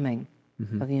the humming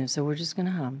of the universe. So we're just going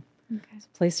to hum. Okay. So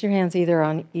place your hands either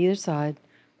on either side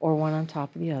or one on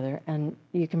top of the other. And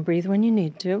you can breathe when you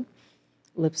need to.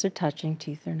 Lips are touching,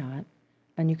 teeth are not.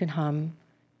 And you can hum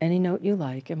any note you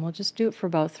like. And we'll just do it for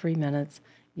about 3 minutes.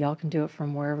 Y'all can do it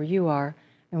from wherever you are.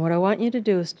 And what I want you to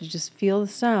do is to just feel the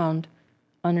sound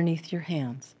underneath your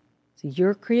hands. So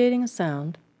you're creating a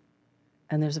sound,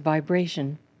 and there's a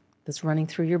vibration that's running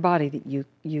through your body that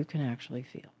you can actually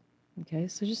feel. Okay,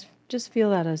 so just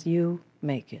feel that as you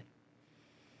make it.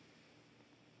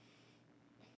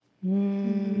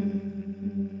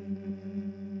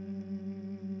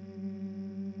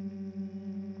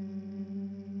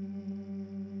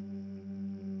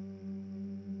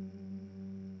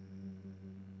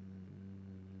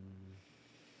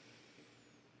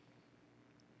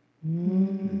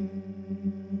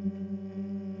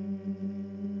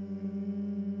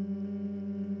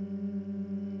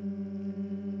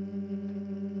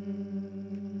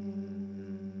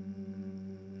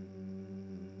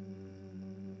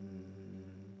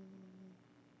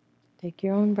 Take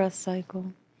your own breath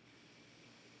cycle.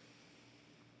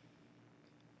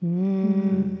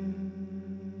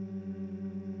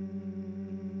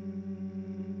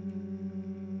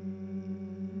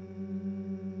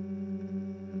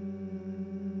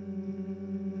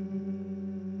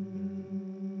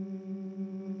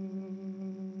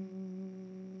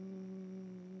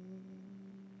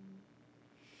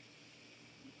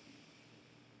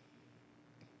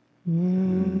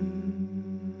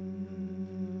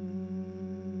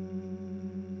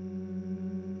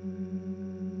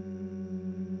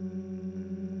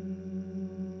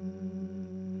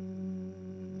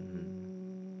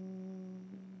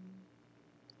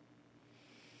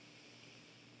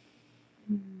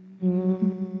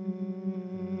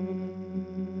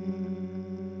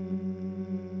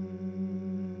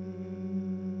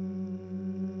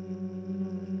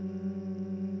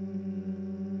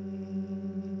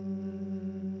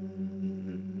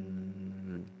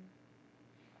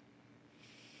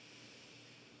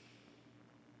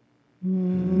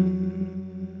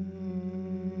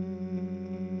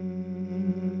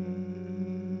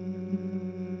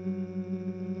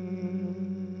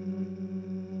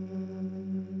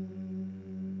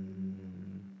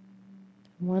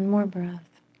 One more breath.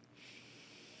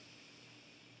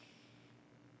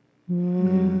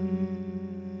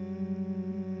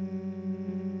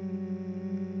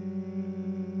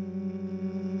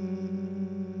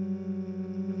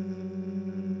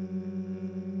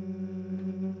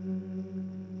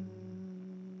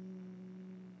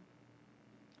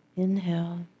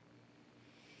 Inhale.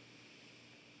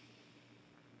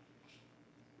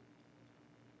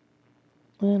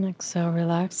 And exhale,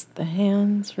 relax the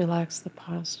hands, relax the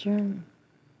posture,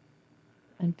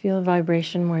 and feel a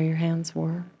vibration where your hands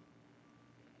were.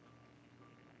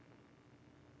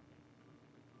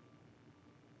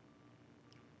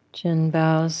 Chin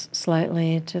bows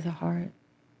slightly to the heart.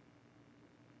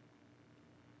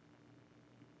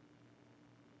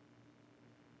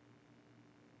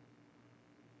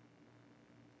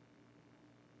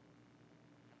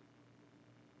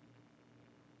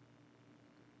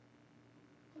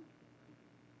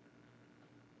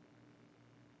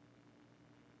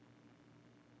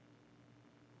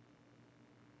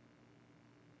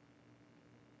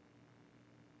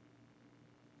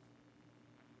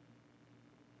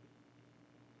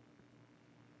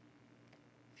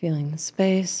 Feeling the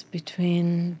space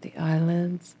between the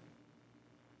eyelids,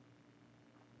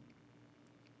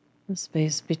 the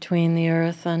space between the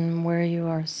earth and where you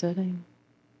are sitting.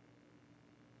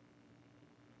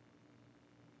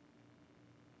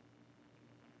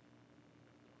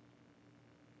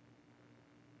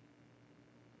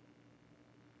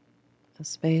 The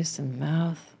space in the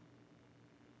mouth,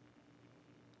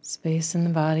 space in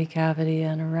the body cavity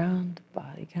and around the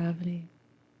body cavity.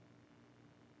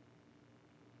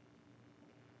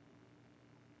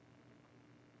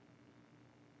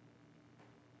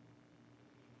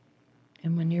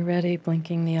 And when you're ready,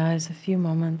 blinking the eyes a few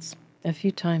moments, a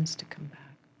few times to come back.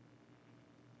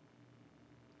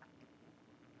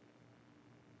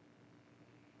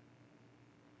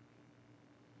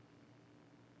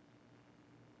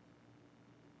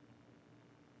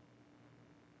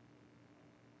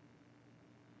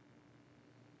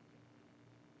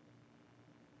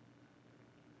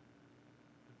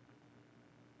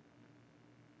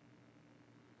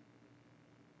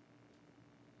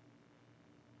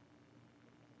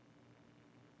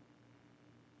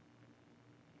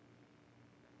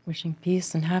 Wishing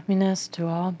peace and happiness to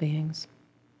all beings.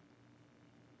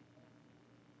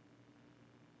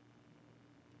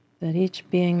 That each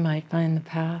being might find the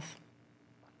path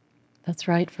that's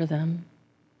right for them,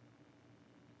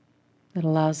 that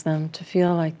allows them to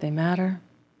feel like they matter,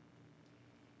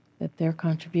 that their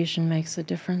contribution makes a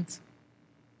difference,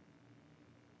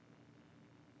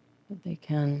 that they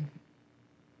can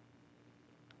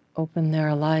open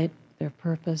their light, their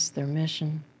purpose, their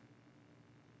mission.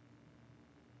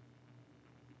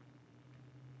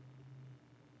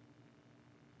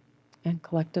 And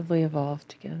collectively evolve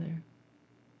together.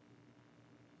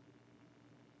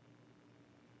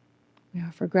 We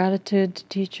offer gratitude to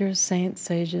teachers, saints,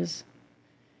 sages,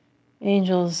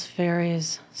 angels,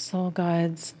 fairies, soul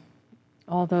guides,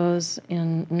 all those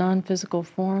in non-physical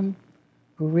form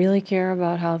who really care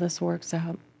about how this works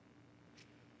out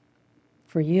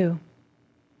for you.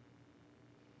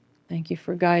 Thank you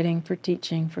for guiding, for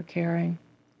teaching, for caring.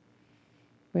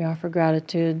 We offer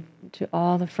gratitude to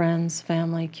all the friends,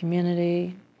 family,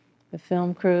 community, the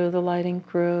film crew, the lighting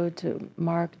crew, to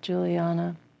Mark,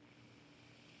 Juliana,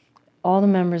 all the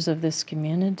members of this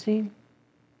community,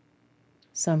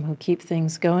 some who keep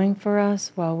things going for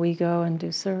us while we go and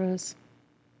do service.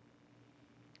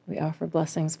 We offer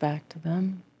blessings back to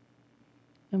them.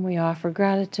 And we offer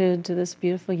gratitude to this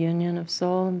beautiful union of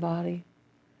soul and body,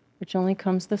 which only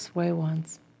comes this way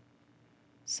once.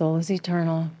 Soul is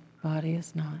eternal. Body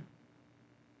is not.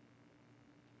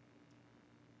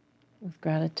 With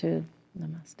gratitude,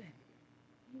 namaste.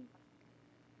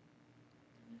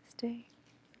 Namaste.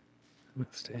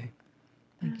 Namaste.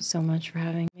 Thank you so much for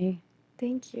having me.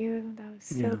 Thank you. That was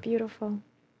so beautiful.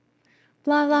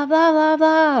 Blah, blah, blah, blah,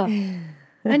 blah.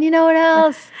 And you know what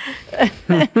else?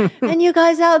 And you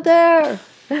guys out there.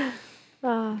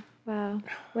 Oh, wow.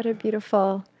 What a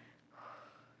beautiful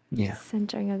Yeah.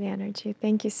 centering of the energy.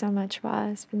 Thank you so much, Wa.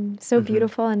 It's been so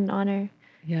beautiful and an honor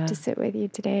to sit with you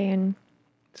today. And,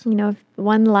 you know,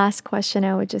 one last question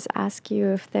I would just ask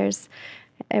you, if there's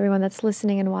everyone that's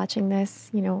listening and watching this,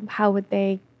 you know, how would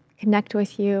they connect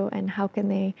with you and how can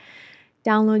they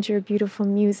download your beautiful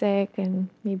music? And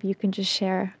maybe you can just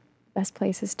share best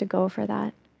places to go for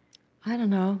that. I don't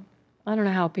know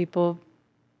how people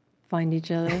find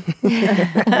each other.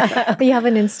 But you have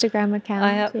an Instagram account.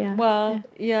 I have, I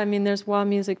mean, there's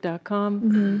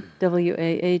wahmusic.com,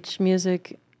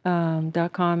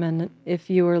 wahmusic.com, and if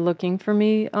you were looking for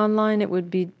me online, it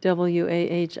would be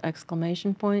WAH !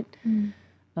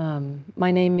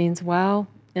 My name means wow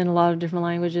in a lot of different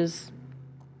languages.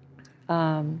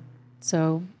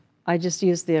 So I just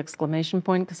used the exclamation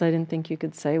point because I didn't think you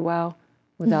could say wow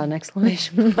without an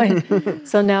exclamation point.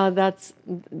 So now that's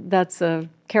a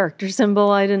character symbol.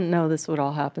 I didn't know this would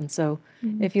all happen. So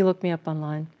if you look me up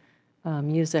online,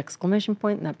 use exclamation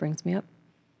point, and that brings me up.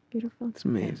 Beautiful. It's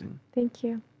amazing. Thank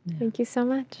you. Yeah. Thank you so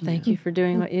much. Thank you for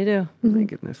doing what you do. My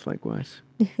goodness, likewise.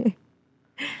 All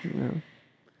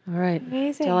right.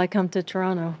 Amazing. Till I come to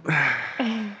Toronto.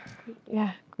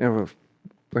 Yeah.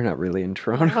 We're not really in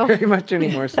Toronto very much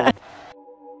anymore, so